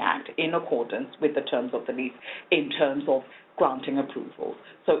only act in accordance with the terms of the lease in terms of granting approval.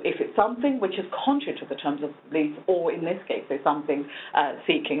 So if it's something which is contrary to the terms of the lease, or in this case, there's something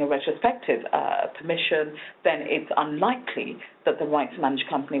seeking a retrospective permission, then it's unlikely that the right to manage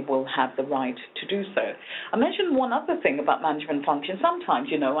company will have the right to do so. I mentioned one other thing about management functions. Sometimes,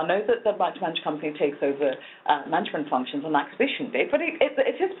 I know that the right to manage company takes over management functions on acquisition date, but it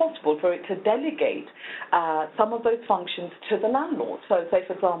is possible for it to delegate some of those functions to the landlord. So say,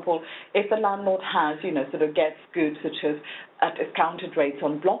 for example, if the landlord has, sort of gets goods such as at discounted rates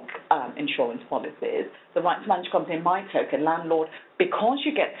on block insurance policies, the right to manage company might say, okay, landlord, because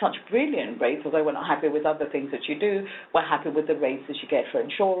you get such brilliant rates, although we're not happy with other things that you do, we're happy with the rates that you get for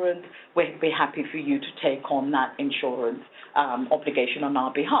insurance, we'd be happy for you to take on that insurance obligation on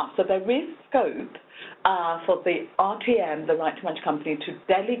our behalf. So there is scope for the RTM, the right to manage company,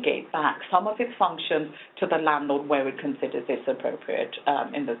 to delegate back some of its functions to the landlord where it considers it's appropriate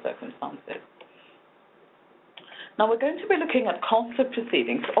in the circumstances. Now, we're going to be looking at costs of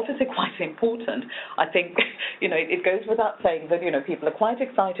proceedings, obviously quite important. I think, it goes without saying that, people are quite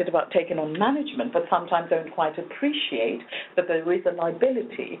excited about taking on management, but sometimes don't quite appreciate that there is a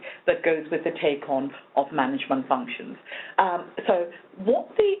liability that goes with the take-on of management functions. So what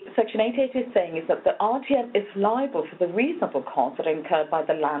the Section 88 is saying is that the RTM is liable for the reasonable costs that are incurred by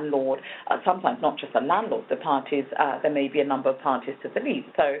the landlord, sometimes not just the landlord, the parties, there may be a number of parties to the lease.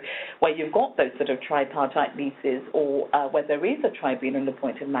 So where you've got those sort of tripartite leases, or where there is a tribunal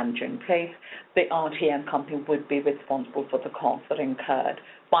appointed manager in place, the RTM company would be responsible for the costs that are incurred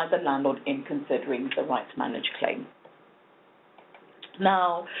by the landlord in considering the right to manage claim.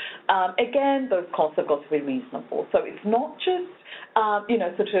 Now, again, those costs have got to be reasonable. So it's not just,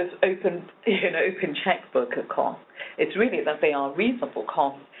 sort of open checkbook costs. It's really that they are reasonable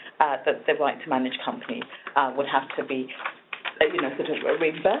costs that the right to manage company would have to be sort of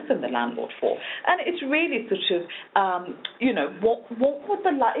reimbursing the landlord for. And it's really sort of, what would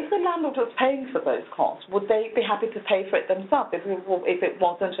if the landlord was paying for those costs, would they be happy to pay for it themselves if it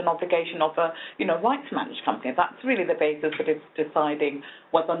wasn't an obligation of a, right to manage company? That's really the basis for deciding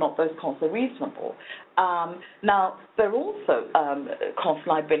whether or not those costs are reasonable. Now, there are also cost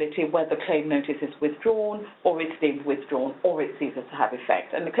liability where the claim notice is withdrawn, or it's deemed withdrawn, or it ceases to have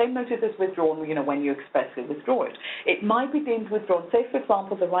effect. And the claim notice is withdrawn, when you expressly withdraw it. It might be deemed withdrawn. Say, for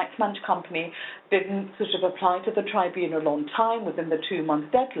example, the right to manage company didn't sort of apply to the tribunal on time within the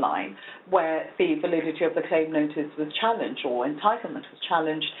 2-month deadline, where the validity of the claim notice was challenged or entitlement was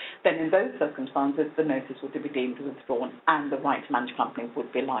challenged. Then in those circumstances, the notice would be deemed withdrawn, and the right to manage company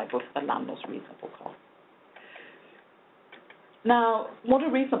would be liable for the landlord's reasonable cost. Now, what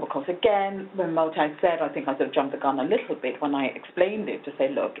are reasonable costs? Again, when what I said, I think I sort of jumped the gun a little bit when I explained it to say,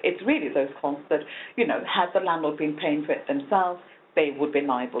 look, it's really those costs that, had the landlord been paying for it themselves, they would be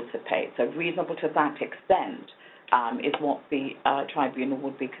liable to pay. So reasonable to that extent is what the tribunal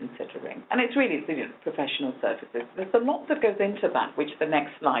would be considering. And it's really professional services. There's a lot that goes into that, which the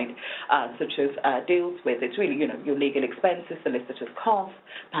next slide sort of deals with. It's really, your legal expenses, solicitor's costs,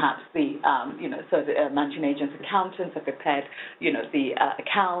 perhaps the, managing agents, accountants have prepared, the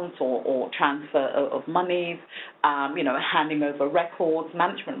accounts or transfer of monies, handing over records,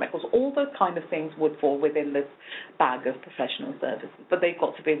 management records, all those kind of things would fall within this bag of professional services. But they've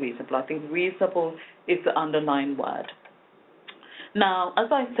got to be reasonable. I think reasonable is the underlying word. Now, as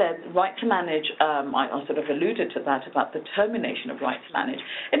I said, right to manage, I sort of alluded to that about the termination of right to manage,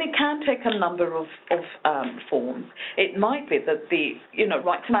 and it can take a number of forms. It might be that the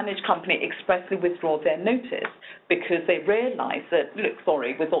right to manage company expressly withdraw their notice because they realise that, look,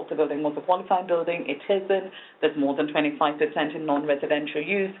 sorry, we thought the building was a qualified building, it isn't, there's more than 25% in non-residential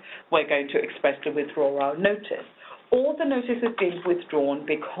use, we're going to expressly withdraw our notice. Or the notice is being withdrawn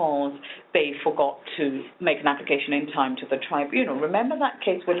because they forgot to make an application in time to the tribunal. Remember that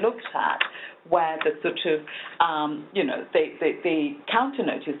case we looked at where the sort of, the counter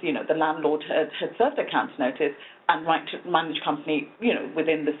notice, the landlord had served a counter notice and right to manage company,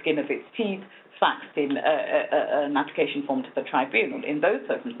 within the skin of its teeth, faxed in an application form to the tribunal. In those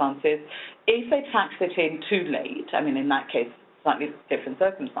circumstances, if they faxed it in too late, I mean, in that case, slightly different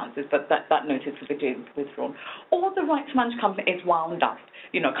circumstances, but that notice will be withdrawn. Or the right to manage company is wound up.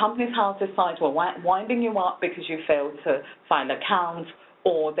 Companies' House decides, well, winding you up because you failed to file accounts,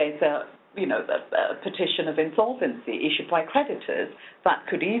 or there's a petition of insolvency issued by creditors that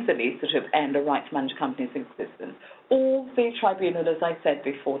could easily sort of end a right to manage company's existence. Or the tribunal, as I said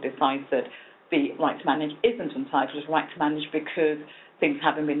before, decides that the right to manage isn't entitled to right to manage because things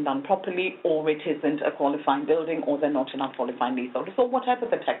haven't been done properly, or it isn't a qualifying building, or they're not enough qualifying leaseholders, or whatever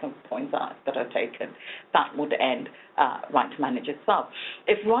the technical points are that are taken, that would end right to manage itself.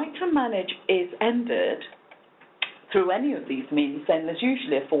 If right to manage is ended through any of these means, then there's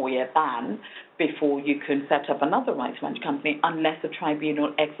usually a 4-year ban before you can set up another right to manage company, unless the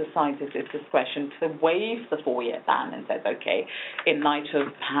tribunal exercises its discretion to waive the 4-year ban and says, okay, in light of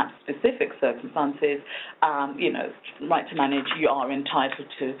perhaps specific circumstances, right to manage, you are entitled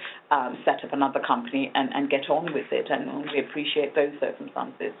to set up another company and get on with it, and we appreciate those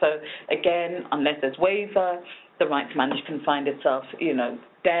circumstances. So again, unless there's waiver, the right to manage can find itself,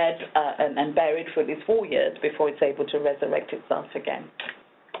 dead and buried for at least 4 years before it's able to resurrect itself again.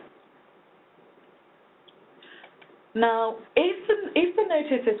 Now, if the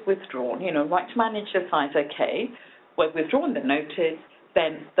notice is withdrawn, right to manage decides, okay, we've withdrawn the notice,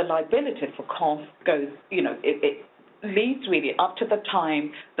 then the liability for costs goes, it leads really up to the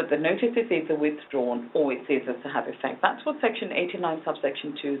time that the notice is either withdrawn or it ceases to have effect. That's what Section 89,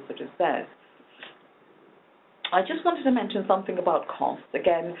 subsection 2 sort of says. I just wanted to mention something about costs.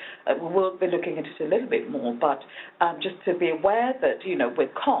 Again, we'll be looking into it a little bit more, but just to be aware that, with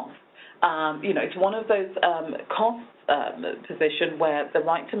costs, it's one of those cost position where the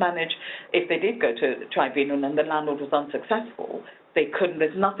right to manage, if they did go to tribunal and the landlord was unsuccessful, they couldn't.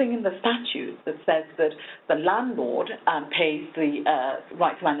 There's nothing in the statute that says that the landlord pays the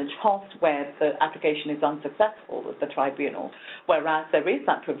right to manage costs where the application is unsuccessful with the tribunal, whereas there is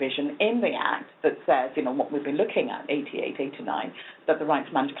that provision in the Act that says, what we've been looking at, 88, 89, that the right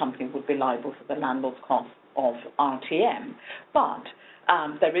to manage company would be liable for the landlord's costs of RTM. But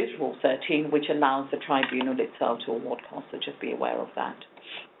there is Rule 13, which allows the tribunal itself to award costs, so just be aware of that.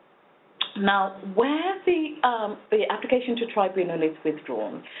 Now, where the application to tribunal is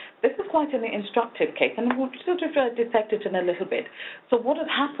withdrawn, this is quite an instructive case, and we'll sort of dissect it in a little bit. So what had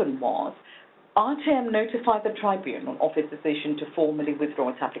happened was, RTM notified the tribunal of its decision to formally withdraw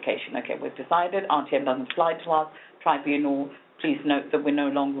its application. Okay, we've decided, RTM doesn't apply to us, tribunal, please note that we no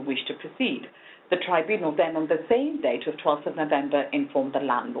longer wish to proceed. The tribunal then, on the same date of 12th of November, informed the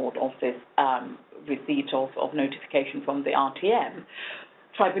landlord of this receipt of notification from the RTM.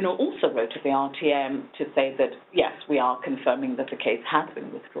 Tribunal also wrote to the RTM to say that, yes, we are confirming that the case has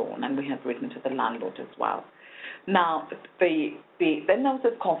been withdrawn, and we have written to the landlord as well. Now, then there was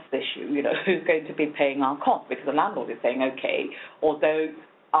a cost issue, who's going to be paying our costs, because the landlord is saying, okay, although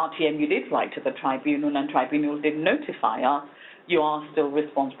RTM, you did write to the tribunal and tribunal didn't notify us, you are still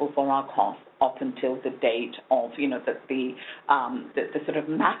responsible for our costs up until the date of, that the sort of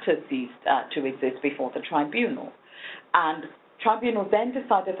matter ceased to exist before the tribunal. And tribunal then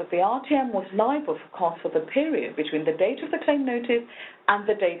decided that the RTM was liable for costs for the period between the date of the claim notice and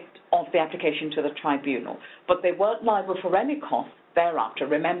the date of the application to the tribunal, but they weren't liable for any costs thereafter.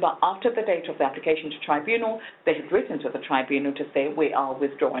 Remember, after the date of the application to tribunal, they had written to the tribunal to say, we are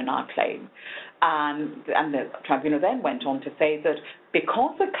withdrawing our claim. And the tribunal then went on to say that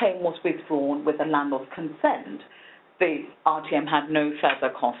because the claim was withdrawn with the landlord's consent, the RTM had no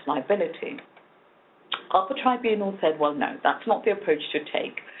further cost liability. Upper tribunal said, well, no, that's not the approach to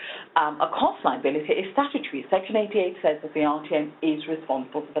take. A cost liability is statutory. Section 88 says that the RTM is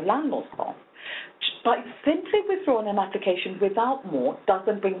responsible for the landlord's costs. But simply withdrawing an application without more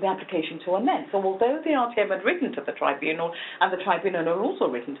doesn't bring the application to an end. So although the RTM had written to the tribunal, and the tribunal had also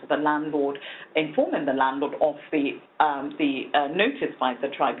written to the landlord, informing the landlord of the notice by the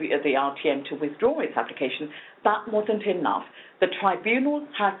RTM to withdraw its application, that wasn't enough. The tribunal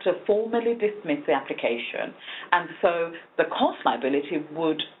had to formally dismiss the application, and so the cost liability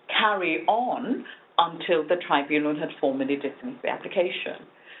would carry on until the tribunal had formally dismissed the application.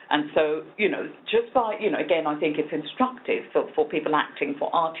 And so, just by, again, I think it's instructive for people acting for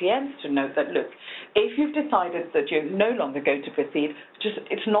RTMs to note that, look, if you've decided that you're no longer going to proceed,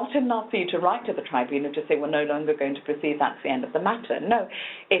 it's not enough for you to write to the tribunal to say we're no longer going to proceed, that's the end of the matter. No,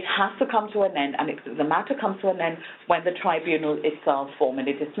 it has to come to an end, and the matter comes to an end when the tribunal itself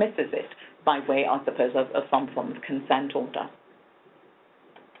formally dismisses it by way, I suppose, of some form of consent order.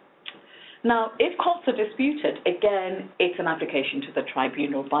 Now, if costs are disputed, again, it's an application to the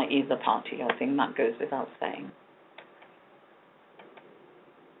tribunal by either party. I think that goes without saying.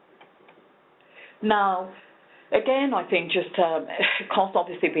 Now, again, I think just cost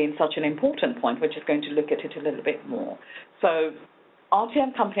obviously being such an important point, we're just going to look at it a little bit more. So,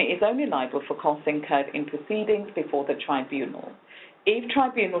 RTM company is only liable for costs incurred in proceedings before the tribunal. If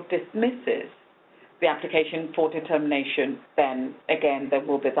tribunal dismisses the application for determination, then again there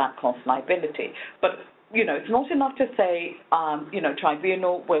will be that cost liability. But it's not enough to say,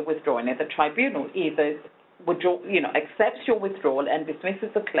 tribunal, we're withdrawing it. The tribunal either accepts your withdrawal and dismisses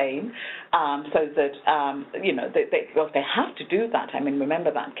the claim, so that they have to do that. I mean,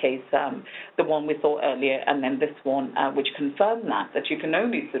 remember that case, the one we saw earlier, and then this one, which confirmed that you can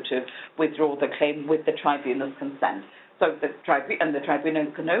only sort of withdraw the claim with the tribunal's consent. So the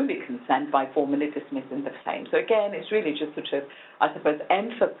tribunal can only consent by formally dismissing the claim. So again, it's really just sort of, I suppose,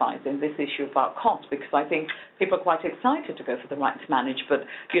 emphasising this issue about cost, because I think people are quite excited to go for the right to manage, but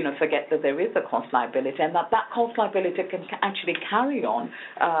forget that there is a cost liability, and that cost liability can actually carry on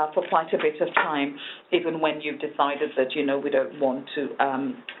for quite a bit of time, even when you've decided that we don't want to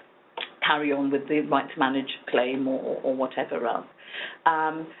carry on with the right to manage claim or whatever else.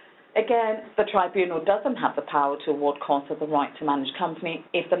 Again, the tribunal doesn't have the power to award costs of the right to manage company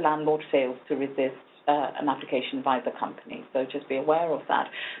if the landlord fails to resist an application by the company. So just be aware of that.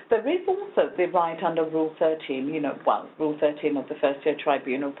 There is also the right under Rule 13, Rule 13 of the First Tier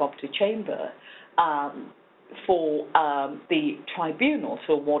Tribunal Property Chamber, for the tribunal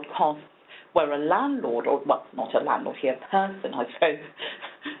to award costs where a landlord, or not a landlord here, a person, I suppose,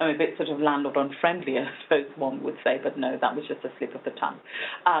 I'm a bit sort of landlord unfriendly, I suppose one would say, but no, that was just a slip of the tongue.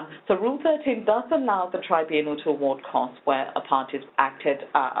 So Rule 13 does allow the tribunal to award costs where a party has acted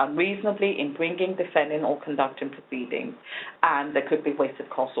unreasonably in bringing, defending, or conducting proceedings, and there could be wasted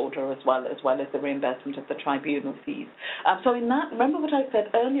cost order as well as the reimbursement of the tribunal fees. So in that, remember what I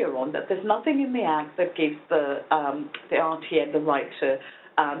said earlier on, that there's nothing in the Act that gives the RTM the right to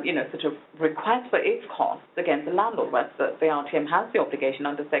sort of request for its costs against the landlord, whereas the RTM has the obligation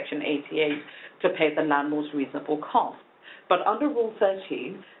under Section 88 to pay the landlord's reasonable costs. But under Rule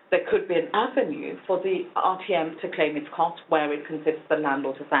 13, there could be an avenue for the RTM to claim its costs where it considers the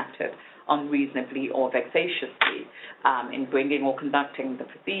landlord has acted unreasonably or vexatiously in bringing or conducting the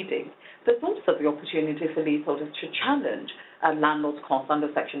proceedings. There's also the opportunity for leaseholders to challenge landlord's costs under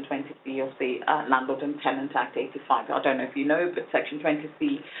Section 20C of the Landlord and Tenant Act 85. I don't know if you know, but Section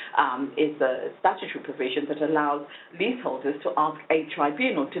 20C is a statutory provision that allows leaseholders to ask a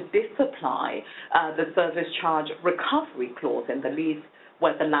tribunal to disapply the service charge recovery clause in the lease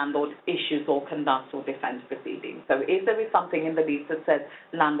where the landlord issues or conducts or defends proceedings. So if there is something in the lease that says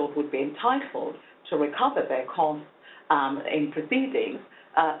landlord would be entitled to recover their costs in proceedings,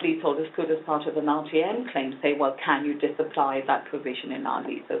 leaseholders could, as part of an RTM claim, say, well, can you disapply that provision in our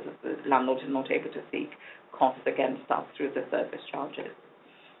lease so that the landlord is not able to seek costs against us through the service charges.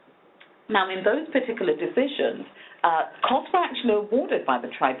 Now, in those particular decisions, costs were actually awarded by the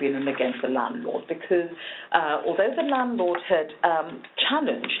tribunal against the landlord because although the landlord had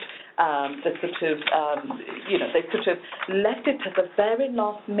challenged they sort of left it to the very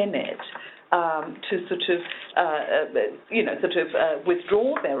last minute to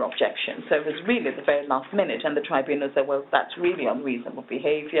withdraw their objection. So it was really at the very last minute, and the tribunal said, well, that's really unreasonable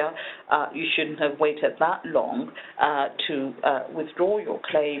behaviour. You shouldn't have waited that long to withdraw your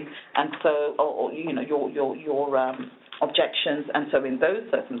claim, and so, your objections. And so in those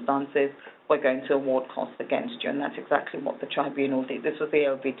circumstances, we're going to award costs against you, and that's exactly what the tribunal did. This was the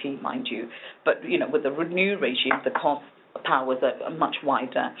LBT, mind you, but, with the new regime, the cost powers are much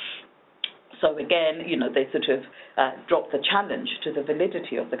wider. So again, they sort of dropped the challenge to the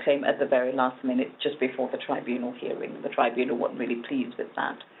validity of the claim at the very last minute, just before the tribunal hearing. The tribunal wasn't really pleased with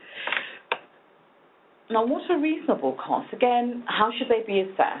that. Now, what are reasonable costs? Again, how should they be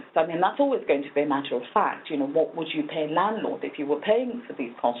assessed? I mean, that's always going to be a matter of fact. What would you pay a landlord if you were paying for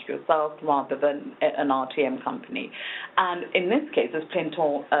these costs yourself rather than an RTM company? And in this case, this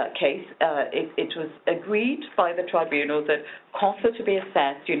Plinton case, it was agreed by the tribunal that costs are to be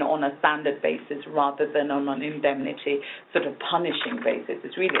assessed, on a standard basis rather than on an indemnity sort of punishing basis.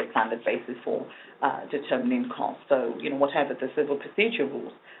 It's really a standard basis for determining costs. So, whatever the civil procedure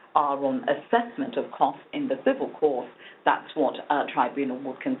rules are on assessment of costs in the civil court, that's what a tribunal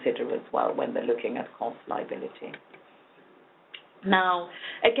would consider as well when they're looking at cost liability. Now,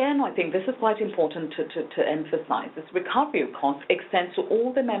 again, I think this is quite important to emphasize. This recovery of costs extends to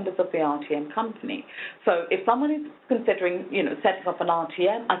all the members of the RTM company. So if someone is considering, setting up an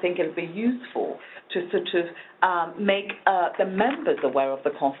RTM, I think it would be useful to sort of make the members aware of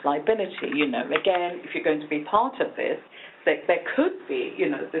the cost liability. Again, if you're going to be part of this, there could be,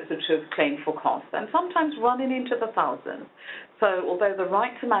 this sort of claim for costs, and sometimes running into the thousands. So although the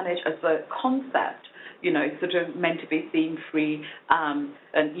right to manage as a concept, it's sort of meant to be seen free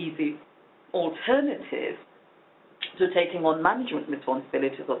and easy alternative to taking on management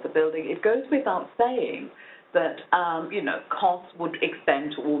responsibilities of the building, it goes without saying that, costs would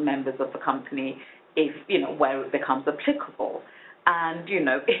extend to all members of the company if, where it becomes applicable. And,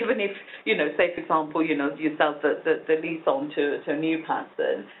 even if, say, for example, you sell the lease on to a new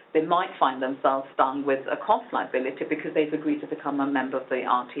person, they might find themselves stung with a cost liability because they've agreed to become a member of the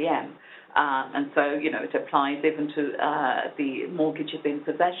RTM. And so, it applies even to the mortgages in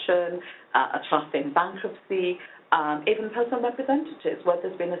possession, a trust in bankruptcy, even personal representatives where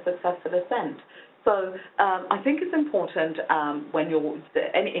there's been a successful assent. So I think it's important when you're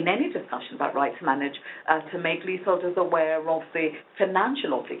in any discussion about right to manage to make leaseholders aware of the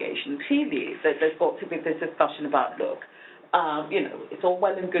financial obligation. Clearly, there's got to be this discussion about, look, it's all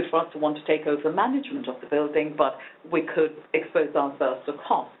well and good for us to want to take over management of the building, but we could expose ourselves to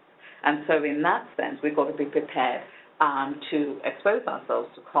costs. And so in that sense, we've got to be prepared to expose ourselves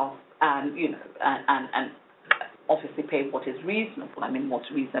to costs and, and obviously pay what is reasonable. I mean,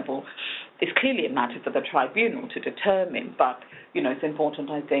 what's reasonable is clearly a matter for the tribunal to determine, but, it's important,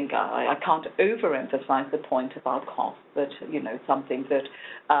 I think, I can't overemphasize the point about costs, that, something that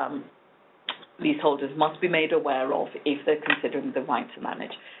leaseholders must be made aware of if they're considering the right to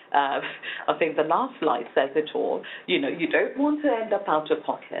manage. I think the last slide says it all. You don't want to end up out of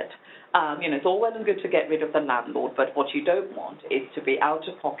pocket. It's all well and good to get rid of the landlord, but what you don't want is to be out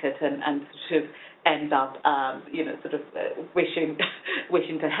of pocket and sort of end up, wishing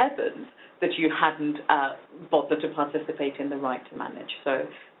to heavens that you hadn't bothered to participate in the right to manage. So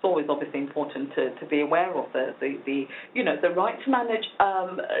it's always obviously important to be aware of the right to manage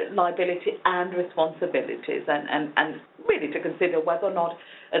liability and responsibilities, and really to consider whether or not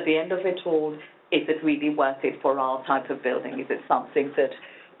at the end of it all, is it really worth it for our type of building? Is it something that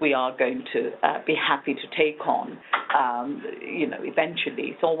we are going to be happy to take on,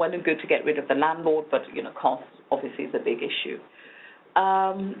 eventually? It's all well and good to get rid of the landlord, but, cost obviously is a big issue.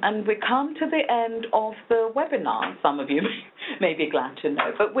 And we come to the end of the webinar, some of you may be glad to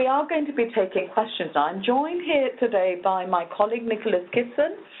know, but we are going to be taking questions now. I'm joined here today by my colleague Nicholas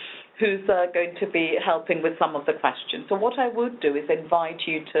Kitson, who's going to be helping with some of the questions. So what I would do is invite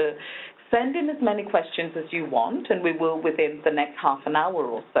you to send in as many questions as you want, and we will, within the next half an hour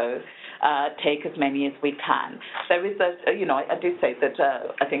or so, take as many as we can. There is I do say that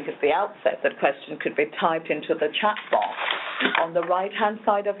I think at the outset that question could be typed into the chat box on the right-hand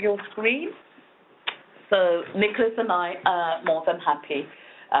side of your screen. So Nicholas and I are more than happy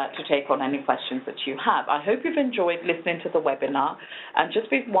to take on any questions that you have. I hope you've enjoyed listening to the webinar. And just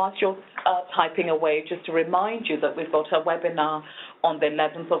whilst you're typing away, just to remind you that we've got a webinar on the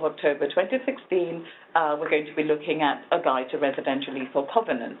 11th of October 2016. We're going to be looking at a guide to residential leasehold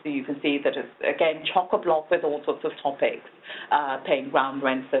covenants. So you can see that it's, again, chock-a-block with all sorts of topics, paying ground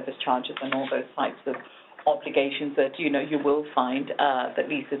rent, service charges, and all those types of obligations that, you will find that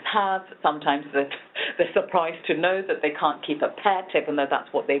leases have. Sometimes they're surprised to know that they can't keep a pet, even though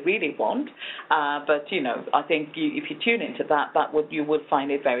that's what they really want. But, I think if you tune into that, you would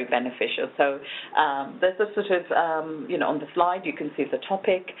find it very beneficial. So there's a sort of, on the slide, you can see the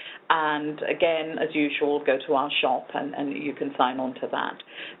topic. And again, as usual, go to our shop and you can sign on to that.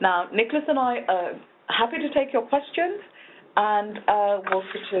 Now, Nicholas and I are happy to take your questions, and we'll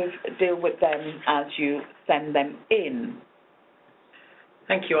sort of deal with them as you send them in.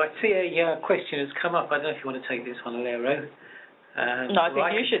 Thank you. I see a question has come up. I don't know if you want to take this one, Alero. No, I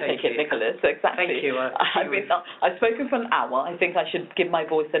think you should take it, Nicholas. Exactly. Thank you. I've spoken for an hour. I think I should give my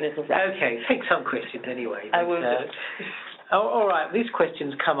voice a little rest. Okay, take some questions anyway. I will do. All right, these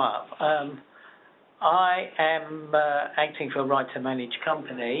questions come up. I am acting for a right to manage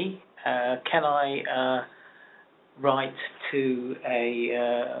company. Can I write to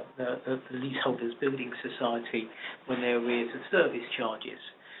the Leaseholders Building Society when there are arrears of service charges?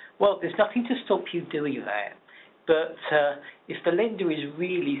 Well, there's nothing to stop you doing that, but if the lender is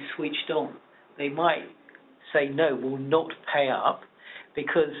really switched on, they might say, no, we'll not pay up,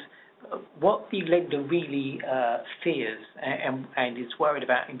 because what the lender really fears and is worried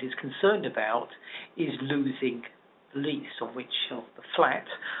about and is concerned about is losing lease of the flat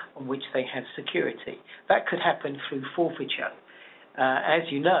on which they have security. That could happen through forfeiture. As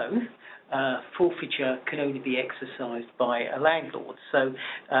you know, forfeiture can only be exercised by a landlord. So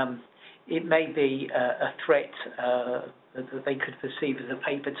it may be a threat that they could perceive as a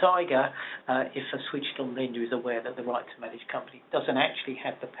paper tiger if a switched-on lender is aware that the right to manage company doesn't actually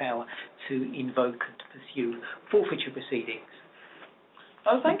have the power to invoke and to pursue forfeiture proceedings.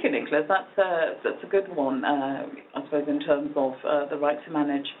 Oh, thank you, Nicholas. That's a good one, I suppose, in terms of the right to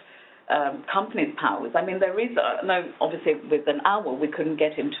manage companies' powers. I mean, there is, obviously, with an hour, we couldn't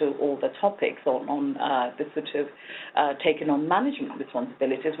get into all the topics on the sort of taking on management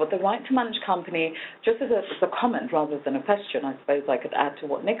responsibilities. But the right to manage company, just as a comment rather than a question, I suppose I could add to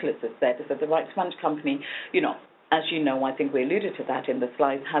what Nicholas has said, is that the right to manage company, as you know, I think we alluded to that in the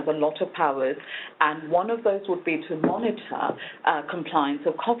slides, has a lot of powers, and one of those would be to monitor compliance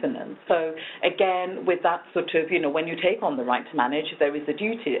of covenants. So again, with that sort of, when you take on the right to manage, there is a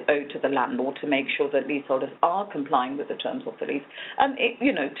duty owed to the landlord to make sure that leaseholders are complying with the terms of the lease, and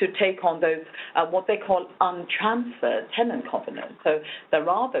to take on those what they call untransferred tenant covenants. So there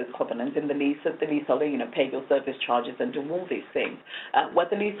are those covenants in the lease that the leaseholder, pay your service charges and do all these things. Where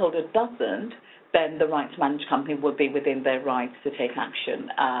the leaseholder doesn't, then the right to manage company would be within their rights to take action,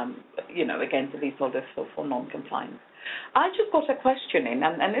 against the leaseholder for non-compliance. I just got a question in,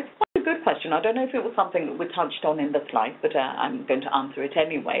 and it's quite a good question. I don't know if it was something that we touched on in the slide, but I'm going to answer it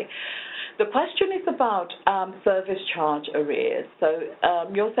anyway. The question is about service charge arrears. So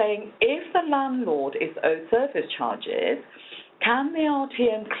you're saying if the landlord is owed service charges, can the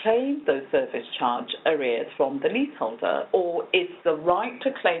RTM claim those service charge arrears from the leaseholder, or is the right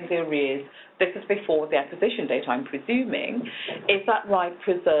to claim the arrears, this is before the acquisition date, I'm presuming, is that right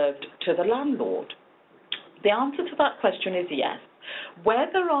preserved to the landlord? The answer to that question is yes. Where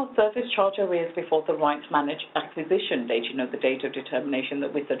there are service charge arrears before the right to manage acquisition date, the date of determination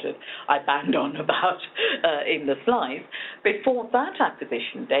that I banged on about in the slides, before that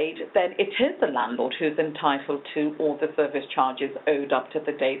acquisition date, then it is the landlord who's entitled to all the service charges owed up to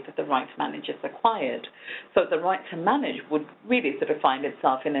the date that the right to manage is acquired. So the right to manage would really sort of find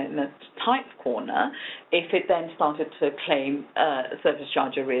itself in a tight corner if it then started to claim service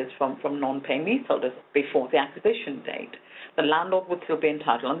charge arrears from non-paying leaseholders before the acquisition date. The landlord would still be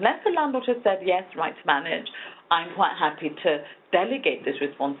entitled. Unless the landlord has said, yes, right to manage, I'm quite happy to delegate this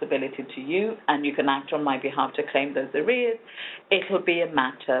responsibility to you and you can act on my behalf to claim those arrears, it will be a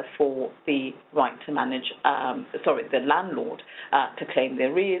matter for the right to manage, the landlord to claim the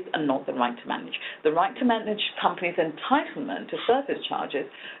arrears and not the right to manage. The right to manage company's entitlement to service charges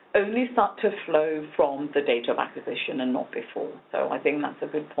only start to flow from the date of acquisition and not before. So I think that's a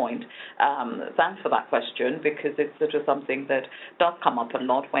good point. Thanks for that question, because it's sort of something that does come up a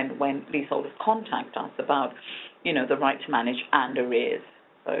lot when leaseholders contact us about, the right to manage and arrears.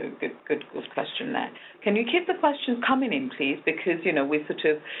 So good question there. Can you keep the questions coming in, please? Because, we're sort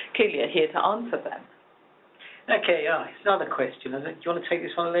of clearly here to answer them. Okay, it's another question. Do you want to take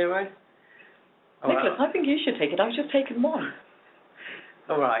this one, Leroy? Nicholas, I think you should take it. I was just taking one.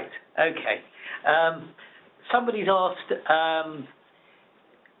 All right, okay. Somebody's asked,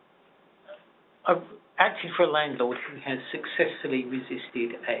 acting for a landlord who has successfully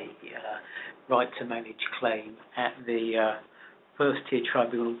resisted a right to manage claim at the first-tier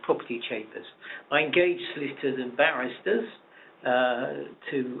tribunal property chambers. I engaged solicitors and barristers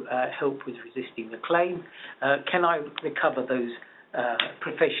to help with resisting the claim. Can I recover those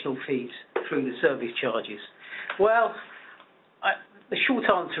professional fees through the service charges? Well, the short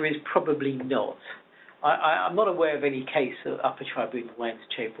answer is probably not. I'm not aware of any case at Upper Tribunal, Lands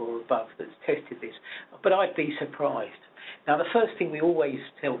Chamber or above that's tested this, but I'd be surprised. Now, the first thing we always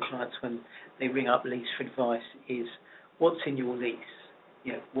tell clients when they ring up lease for advice is, what's in your lease?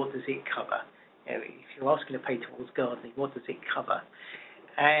 What does it cover? If you're asking to pay towards gardening, what does it cover?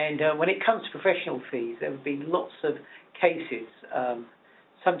 And when it comes to professional fees, there have been lots of cases,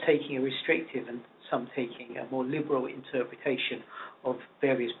 some taking a restrictive and some taking a more liberal interpretation of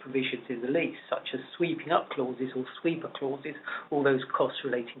various provisions in the lease, such as sweeping up clauses or sweeper clauses, all those costs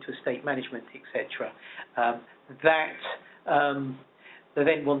relating to estate management, etc. They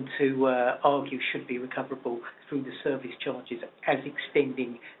then want to argue should be recoverable through the service charges as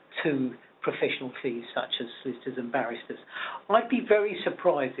extending to professional fees such as solicitors and barristers. I'd be very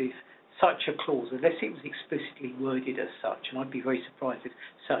surprised if such a clause, unless it was explicitly worded as such, and I'd be very surprised if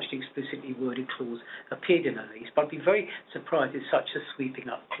such an explicitly worded clause appeared in a lease, but I'd be very surprised if such a sweeping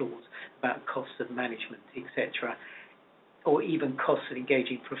up clause about costs of management, etc., or even costs of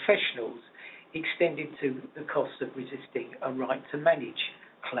engaging professionals extended to the costs of resisting a right to manage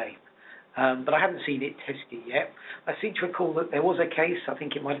claim. But I haven't seen it tested yet. I seem to recall that there was a case, I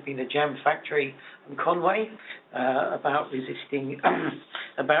think it might have been the Jam Factory in Conway, about resisting,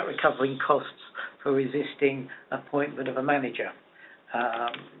 about recovering costs for resisting appointment of a manager.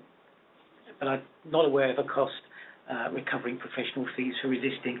 But I'm not aware of a cost recovering professional fees for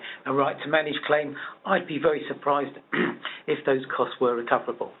resisting a right to manage claim. I'd be very surprised if those costs were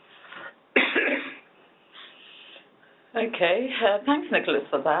recoverable. Okay, thanks, Nicholas,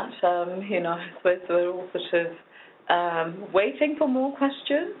 for that. I suppose we're all sort of waiting for more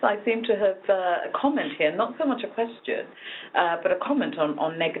questions. I seem to have a comment here, not so much a question, but a comment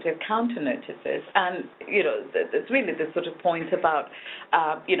on negative counter notices. And, there's really this sort of point about,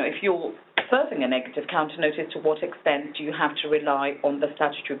 if you're serving a negative counter notice, to what extent do you have to rely on the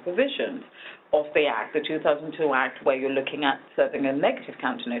statutory provisions of the Act, the 2002 Act, where you're looking at serving a negative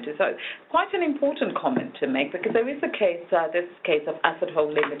counter notice? So quite an important comment to make, because there is a case, this case of Asset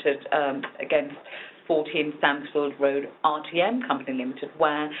Hold Limited against 14 Stansfield Road RTM Company Limited,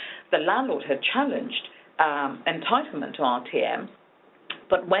 where the landlord had challenged entitlement to RTM.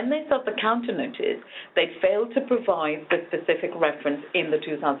 But when they served the counter notice, they failed to provide the specific reference in the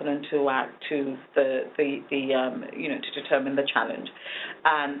 2002 Act to to determine the challenge.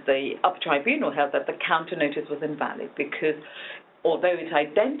 And the upper tribunal held that the counter notice was invalid because, although it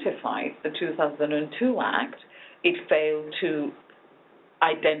identified the 2002 Act, it failed to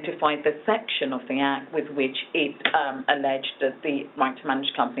identify the section of the Act with which it alleged that the Right to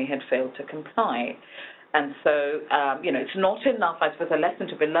Manage company had failed to comply. And so, it's not enough, I suppose, a lesson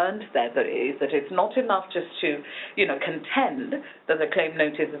to be learned there that it's not enough just to, contend that the claim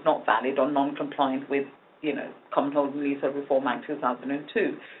notice is not valid or non-compliant with, Common Hold and Leasehold Reform Act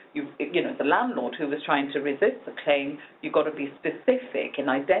 2002. The landlord who was trying to resist the claim, you've got to be specific in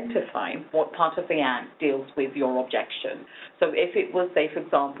identifying what part of the Act deals with your objection. So if it was, say, for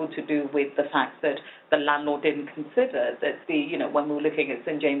example, to do with the fact that the landlord didn't consider that when we were looking at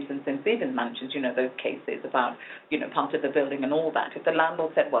St. James and St. Stephen's mansions, those cases about, part of the building and all that, if the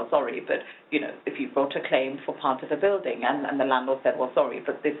landlord said, well, sorry, but, if you brought a claim for part of the building and the landlord said, well, sorry,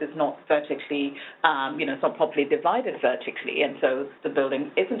 but this is not vertically, it's not properly divided vertically, and so the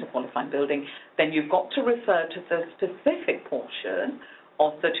building isn't a qualifying building, then you've got to refer to the specific portion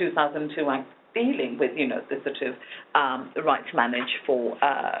of the 2002 Act dealing with, the sort of the right to manage for,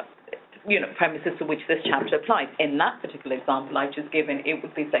 premises to which this chapter applies. In that particular example I've just given, it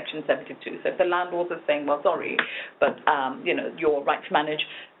would be Section 72. So if the landlord is saying, well, sorry, but, your right to manage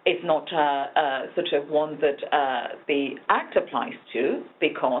is not sort of one that the Act applies to,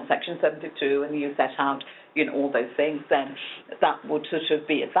 because Section 72 and you set out, all those things, then that would sort of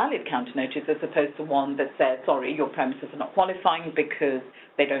be a valid counter notice, as opposed to one that says, sorry, your premises are not qualifying because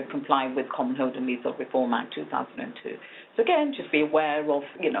they don't comply with Common Hold and Leasehold Reform Act 2002. So again, just be aware of,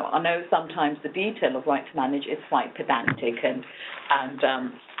 I know sometimes the detail of right to manage is quite pedantic and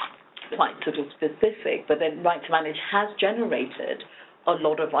quite sort of specific, but then right to manage has generated a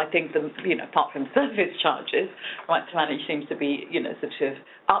lot of, I think, apart from service charges, right to manage seems to be, sort of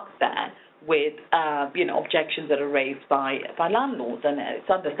up there with, objections that are raised by landlords. And it's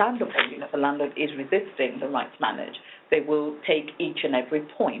understandable, if a landlord is resisting the right to manage, they will take each and every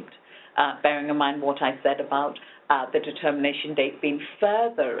point, bearing in mind what I said about the determination date being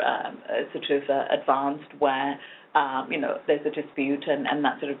further advanced where, there's a dispute and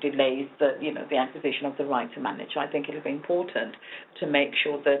that sort of delays the acquisition of the right to manage. I think it'll be important to make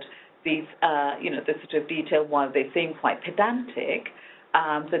sure that these, the sort of detail, while they seem quite pedantic,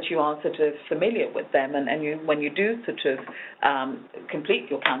 that you are sort of familiar with them, and you, when you do sort of complete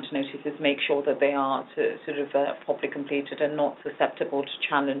your counter notices, make sure that they are properly completed and not susceptible to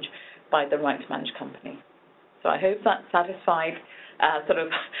challenge by the right to manage company. So I hope that satisfied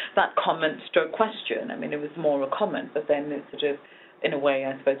that comment stroke question. I mean, it was more a comment, but then it sort of, in a way,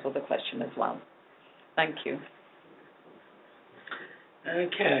 I suppose, was a question as well. Thank you.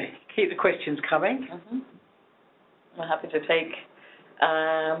 Okay, keep the questions coming. We're happy to take,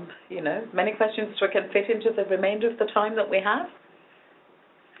 many questions so we can fit into the remainder of the time that we have.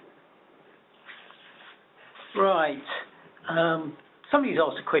 Right. Somebody's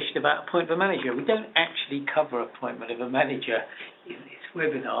asked a question about appointment of a manager. We don't actually cover appointment of a manager in this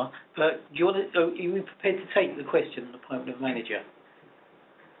webinar, but are you prepared to take the question on appointment of a manager?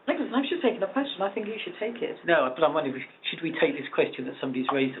 I should take the question. I think you should take it. No, but I'm wondering, should we take this question that somebody's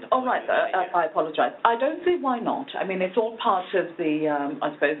raised? Oh, right. I apologise. I don't see why not. I mean, it's all part of the,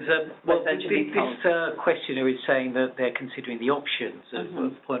 I suppose, this questioner is saying that they're considering the options of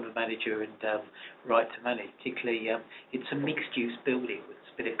appointment of manager and right to manage. Particularly, it's a mixed-use building with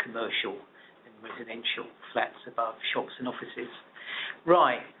a bit of commercial and residential flats above shops and offices.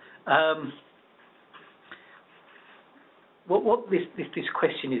 Right. What this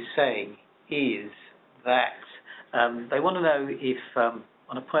question is saying is that they want to know if,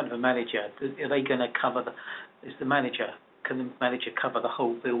 on appointment of a manager, are they going to cover can the manager cover the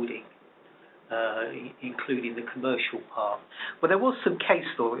whole building, including the commercial part? Well, there was some case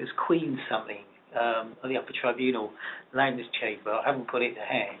law, it was Queen something, on the Upper Tribunal, Langley's Chamber, I haven't got it to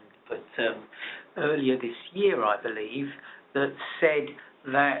hand, but earlier this year, I believe, that said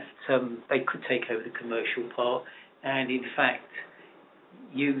that they could take over the commercial part and, in fact,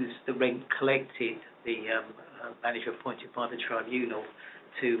 use the rent collected, the manager appointed by the tribunal,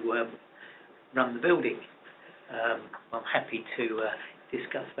 to run the building. I'm happy to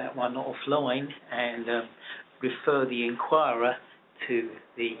discuss that one offline and refer the inquirer to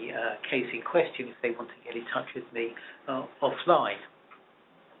the case in question if they want to get in touch with me offline.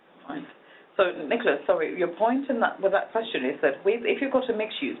 Right. So, Nicholas, sorry, your point in that, with that question is that if you've got a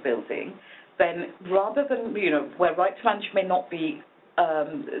mixed-use building, then rather than, where right to manage may not be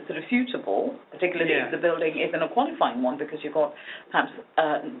sort of suitable, particularly if the building isn't a qualifying one because you've got perhaps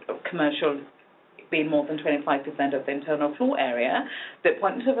commercial being more than 25% of the internal floor area, the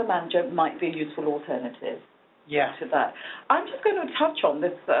appointment of a manager might be a useful alternative. To that. I'm just going to touch on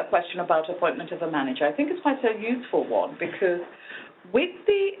this question about appointment of a manager. I think it's quite a useful one because with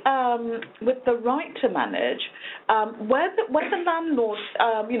the right to manage, where the landlord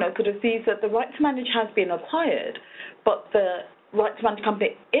sort of sees that the right to manage has been acquired, but the right to manage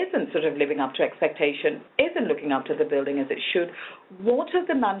company isn't sort of living up to expectation, isn't looking after the building as it should, what are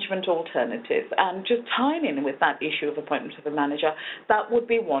the management alternatives? And just tying in with that issue of appointment of a manager, that would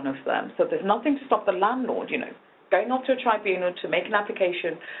be one of them. So there's nothing to stop the landlord, going up to a tribunal to make an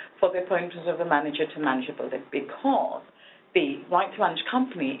application for the appointment of a manager to manage a building because the right to manage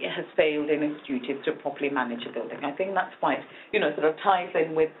company has failed in its duties to properly manage a building. I think that's quite, sort of ties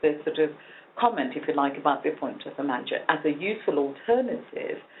in with this sort of comment, if you like, about the appointment of a manager as a useful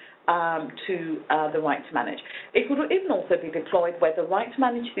alternative to the right to manage. It would even also be deployed where the right to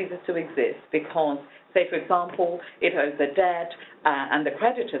manage ceases to exist because, say, for example, it owes a debt and the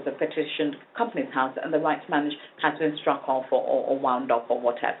creditors have petitioned Companies House and the right to manage has been struck off or wound off or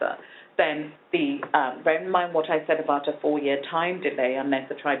whatever. Then bear in mind what I said about a 4-year time delay unless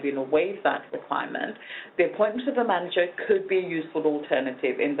the tribunal waives that requirement, the appointment of a manager could be a useful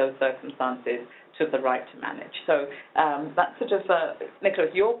alternative in those circumstances to the right to manage. So that's sort of,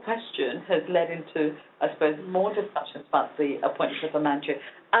 Nicholas, your question has led into, I suppose, more discussions about the appointment of a manager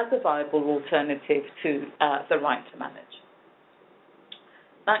as a viable alternative to the right to manage.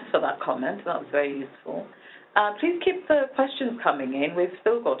 Thanks for that comment. That was very useful. Please keep the questions coming in. We've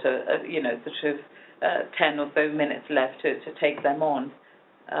still got sort of 10 or so minutes left to take them on.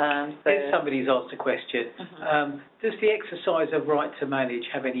 If somebody's asked a question, does the exercise of right to manage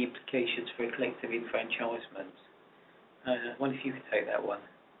have any implications for a collective enfranchisement? I wonder if you could take that one.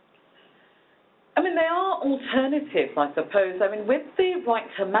 I mean, there are alternatives, I suppose. I mean, with the right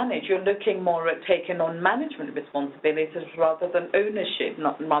to manage, you're looking more at taking on management responsibilities rather than ownership,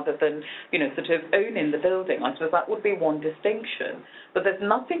 rather than, sort of owning the building. I suppose that would be one distinction. But there's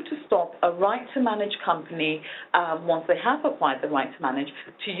nothing to stop a right to manage company, once they have acquired the right to manage,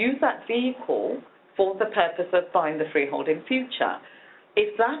 to use that vehicle for the purpose of buying the freehold in future.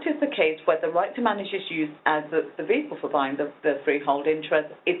 If that is the case, where the right to manage is used as the vehicle for buying the freehold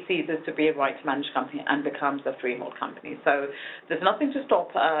interest, it ceases to be a right to manage company and becomes a freehold company. So there's nothing to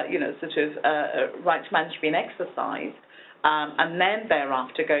stop, right to manage being exercised and then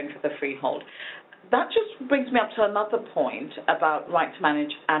thereafter going for the freehold. That just brings me up to another point about right to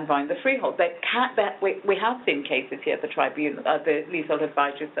manage and buying the freehold. We have seen cases here at the tribunal, the Leasehold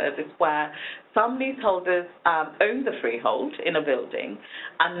Advisory Service, where some leaseholders own the freehold in a building,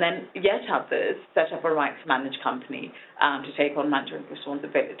 and then yet others set up a right to manage company to take on management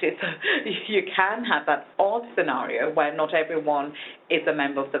responsibilities. So you can have that odd scenario where not everyone is a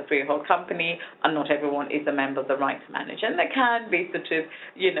member of the freehold company and not everyone is a member of the right to manage. And there can be sort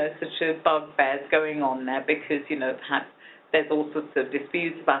of bugbears going on there because, perhaps there's all sorts of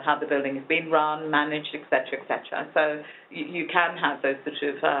disputes about how the building is being run, managed, etc., etc. So you can have those sort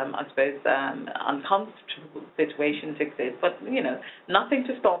of, uncomfortable situations exist. But, nothing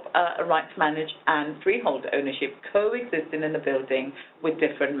to stop a right to manage and freehold ownership coexisting in the building with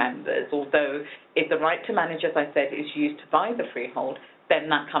different members. Although if the right to manage, as I said, is used to buy the freehold, then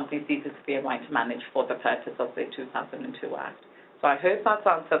that company ceases to be a right to manage for the purpose of the 2002 Act. So I hope that's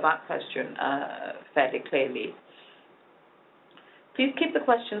answered that question fairly clearly. Please keep the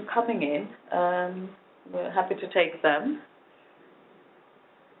questions coming in. We're happy to take them.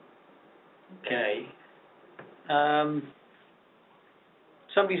 Okay.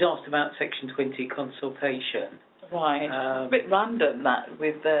 Somebody's asked about Section 20 consultation. Right. It's a bit random, that,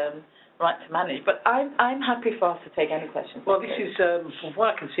 with right to manage, but I'm happy for us to take any questions. Well, this is, from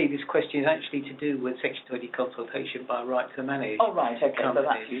what I can see, this question is actually to do with Section 20 consultation by right to manage. Oh, right, okay, companies. So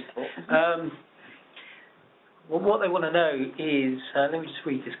that's useful. Well, what they want to know is, let me just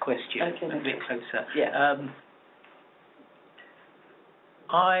read this question a bit closer. Yeah.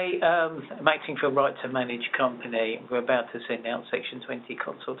 I am acting for a right to manage company. We're about to send out Section 20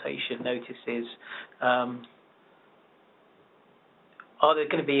 consultation notices. Are there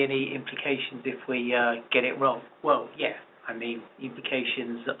going to be any implications if we get it wrong? Well, yeah. I mean,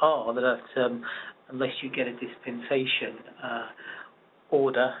 implications are that unless you get a dispensation,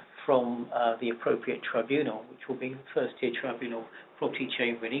 order from the appropriate tribunal, which will be the First Tier Tribunal Property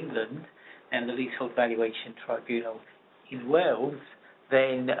Chamber in England and the Leasehold Valuation Tribunal in Wales,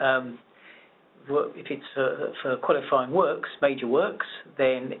 then if it's for qualifying works, major works,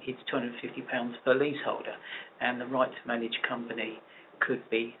 then it's £250 per leaseholder, and the right to manage company could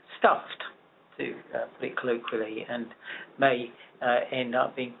be stuffed, to put it colloquially, and may end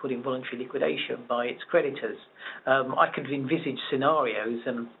up being put in voluntary liquidation by its creditors. I could envisage scenarios,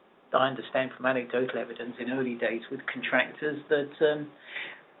 and I understand from anecdotal evidence in early days with contractors that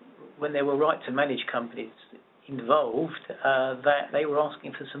when there were right to manage companies involved, that they were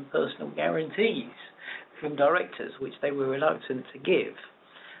asking for some personal guarantees from directors, which they were reluctant to give.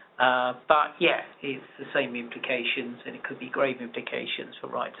 But yeah, it's the same implications, and it could be grave implications for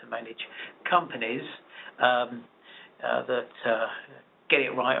right to manage companies that get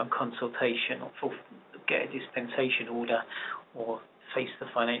it right on consultation, or get a dispensation order, or face the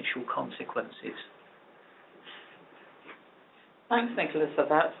financial consequences. Thanks, Nicholas, for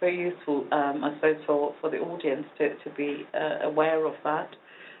that. It's very useful, I suppose, for the audience to be aware of that.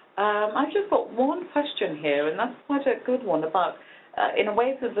 I've just got one question here, and that's quite a good one about, in a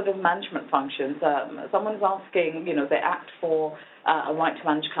way, the sort of management functions. Someone's asking, the Act for a right to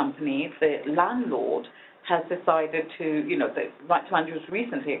manage company, the landlord has decided to, the right to manage was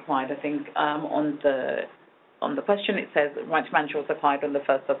recently acquired, I think, on the question it says that right to manage was acquired on the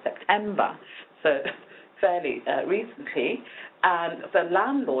 1st of September, so fairly recently, and the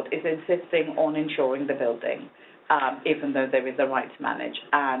landlord is insisting on insuring the building, even though there is a right to manage.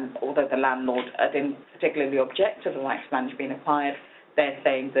 And although the landlord didn't particularly object to the right to manage being acquired, they're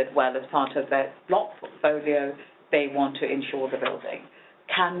saying that, well, as part of their block portfolio, they want to insure the building.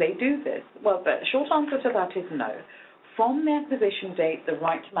 Can they do this? Well, the short answer to that is no. From the acquisition date, the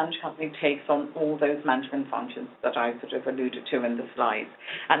right to manage company takes on all those management functions that I sort of alluded to in the slides,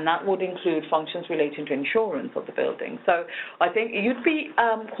 and that would include functions relating to insurance of the building. So I think you'd be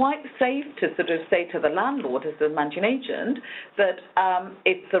quite safe to sort of say to the landlord as the managing agent that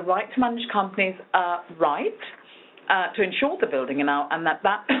it's the right to manage company's right to insure the building now, and that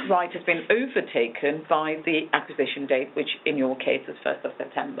right has been overtaken by the acquisition date, which in your case is 1st of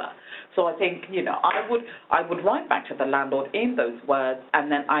September. So I think, I would write back to the landlord in those words, and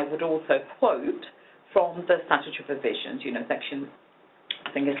then I would also quote from the statutory provisions,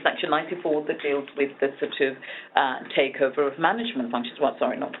 I think it's section 94 that deals with the sort of takeover of management functions. Well,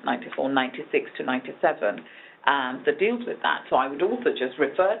 sorry, not 94, 96 to 97. That deals with that. So I would also just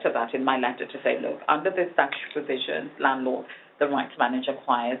refer to that in my letter to say, look, under this statutory provision, landlord, the right to manage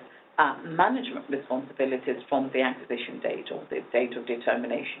acquires management responsibilities from the acquisition date or the date of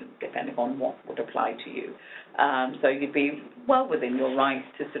determination, depending on what would apply to you. So you'd be well within your right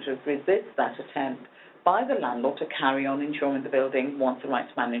to sort of resist that attempt by the landlord to carry on insuring the building once the right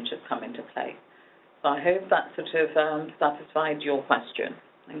to manage has come into play. So I hope that sort of satisfied your question.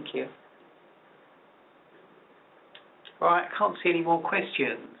 Thank you. All right, I can't see any more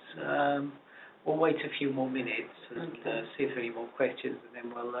questions. We'll wait a few more minutes and see if there are any more questions, and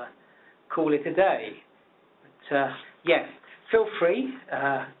then we'll call it a day. But, yeah, feel free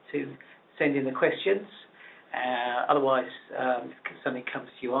to send in the questions. Otherwise, if something comes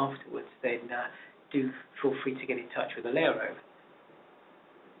to you afterwards, then do feel free to get in touch with Alero.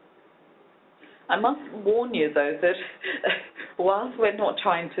 I must warn you, though, that whilst we're not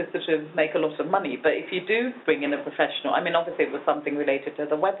trying to sort of make a lot of money, but if you do bring in a professional, obviously it was something related to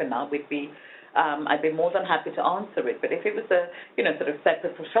the webinar, I'd be more than happy to answer it. But if it was a, sort of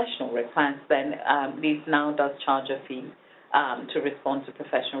separate professional request, then Leeds now does charge a fee to respond to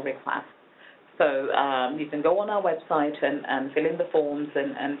professional requests. So you can go on our website and fill in the forms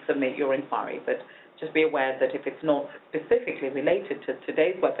and submit your inquiry. But just be aware that if it's not specifically related to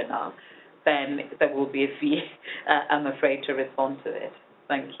today's webinar, then there will be a fee, I'm afraid, to respond to it.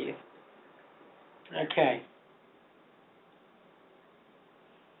 Thank you. Okay.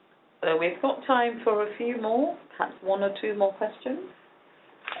 So we've got time for a few more, perhaps one or two more questions.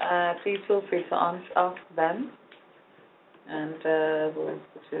 Please feel free to ask them, and we'll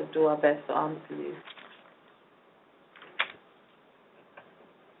sort of do our best to answer you.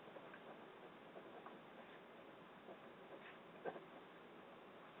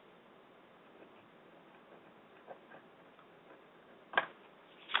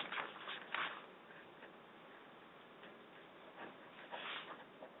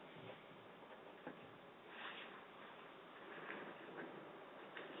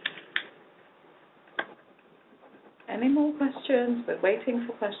 Any more questions? We're waiting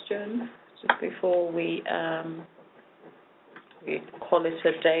for questions just before we call it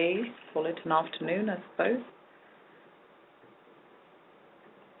a day, call it an afternoon, I suppose.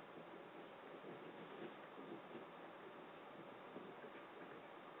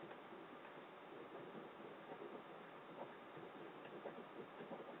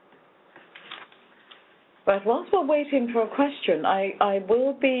 Right, whilst we're waiting for a question, I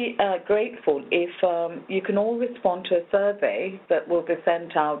will be grateful if you can all respond to a survey that will be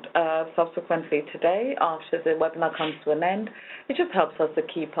sent out subsequently today after the webinar comes to an end. It just helps us to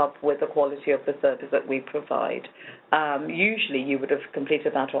keep up with the quality of the service that we provide. Usually you would have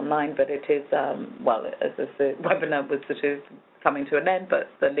completed that online, but it is, well, as the webinar was sort of coming to an end, but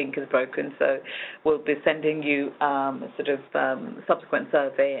the link is broken, so we'll be sending you a sort of subsequent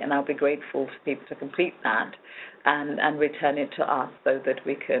survey, and I'll be grateful for people to complete that and return it to us so that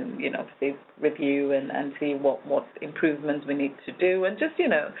we can, you know, see, review and see what improvements we need to do, and just, you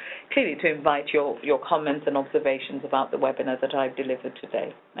know, clearly to invite your comments and observations about the webinar that I've delivered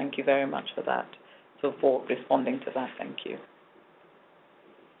today. Thank you very much for that, so for responding to that. Thank you.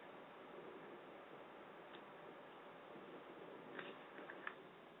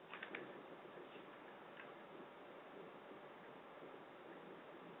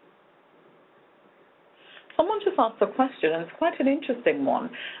 Someone just asked a question, and it's quite an interesting one.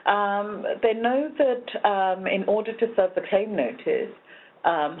 They know that in order to serve the claim notice,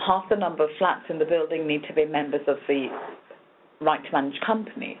 half the number of flats in the building need to be members of the right to manage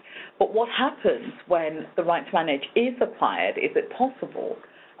company. But what happens when the right to manage is acquired? Is it possible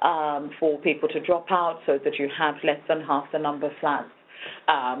for people to drop out so that you have less than half the number of flats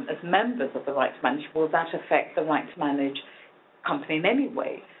as members of the right to manage? Will that affect the right to manage company in any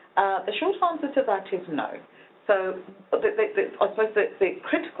way? The short answer to that is no. So I suppose the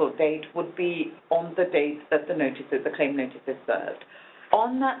critical date would be on the date that the claim notice is served.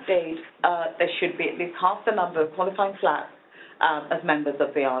 On that date, there should be at least half the number of qualifying flats as members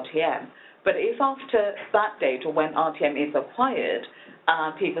of the RTM. But if after that date or when RTM is acquired,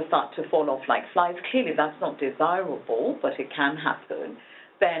 people start to fall off like flies, clearly that's not desirable, but it can happen,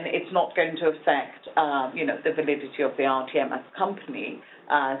 then it's not going to affect, you know, the validity of the RTM as a company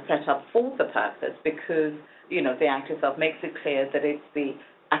set up for the purpose, because, you know, the Act itself makes it clear that it's the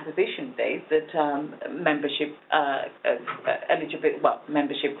acquisition date that membership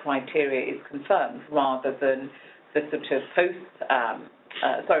membership criteria is confirmed, rather than the sort of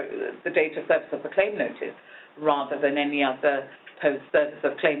the date of service of the claim notice, rather than any other post-service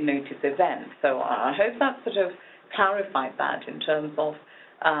of claim notice event. So I hope that sort of clarified that in terms of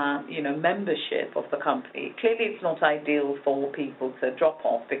you know, membership of the company. Clearly, it's not ideal for people to drop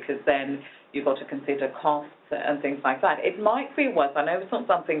off, because then you've got to consider costs and things like that. It might be worth, I know it's not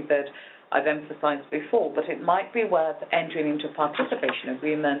something that I've emphasized before, but it might be worth entering into a participation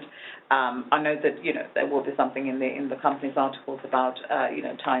agreement. I know that, you know, there will be something in the company's articles about, you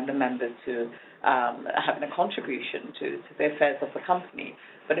know, tying the members to having a contribution to the affairs of the company.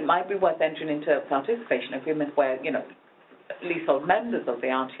 But it might be worth entering into a participation agreement where, you know, leasehold members of the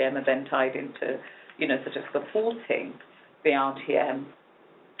RTM are then tied into, you know, sort of supporting the RTM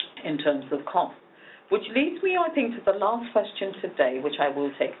in terms of costs. Which leads me, I think, to the last question today, which I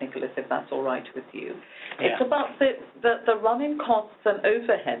will take, Nicholas, if that's all right with you. Yeah. It's about the running costs and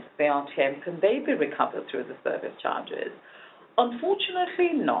overheads of the RTM. Can they be recovered through the service charges?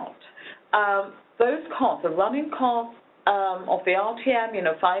 Unfortunately not. Those costs, the running costs of the RTM, you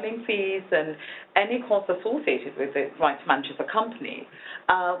know, filing fees and any costs associated with the right to manage the company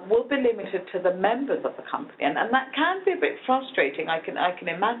will be limited to the members of the company, and that can be a bit frustrating. I can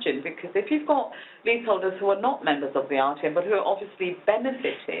imagine, because if you've got leaseholders who are not members of the RTM but who are obviously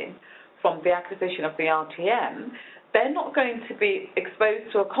benefiting from the acquisition of the RTM, they're not going to be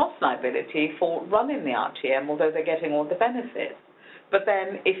exposed to a cost liability for running the RTM, although they're getting all the benefits. But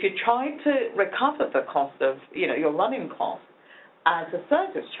then if you try to recover the cost of, you know, your running costs as a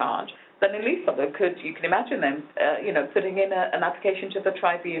service charge, then a leaseholder could, you can imagine them, you know, putting in an application to the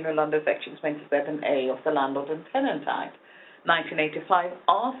tribunal under Section 27A of the Landlord and Tenant Act, 1985,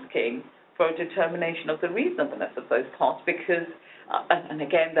 asking for a determination of the reasonableness of those costs, because, and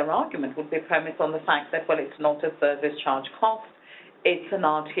again, their argument would be premised on the fact that, well, it's not a service charge cost, it's an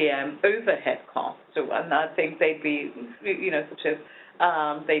RTM overhead cost. So, and I think they'd be, you know, sort of,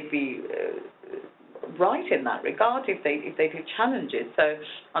 they'd be right in that regard if they did challenge it. So,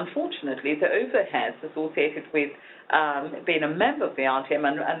 unfortunately, the overheads associated with being a member of the RTM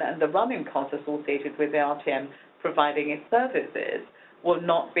and the running costs associated with the RTM providing its services will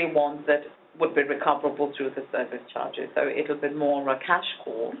not be ones that would be recoverable through the service charges. So it'll be more a cash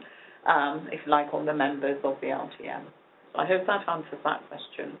call, if you like, on the members of the RTM. So I hope that answers that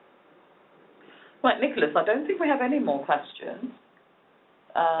question. Right, Nicholas, I don't think we have any more questions.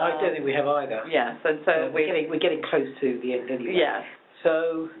 I don't think we have either. Yes, and so we're getting close to the end anyway. Yes.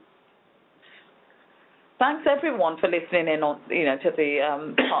 So thanks everyone for listening in on, to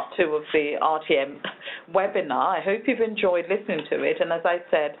the part 2 of the RTM webinar. I hope you've enjoyed listening to it. And as I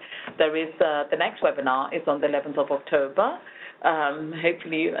said, there is the next webinar is on the 11th of October.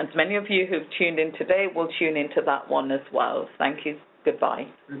 Hopefully, as many of you who've tuned in today will tune into that one as well. Thank you. Goodbye.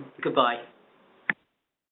 Goodbye.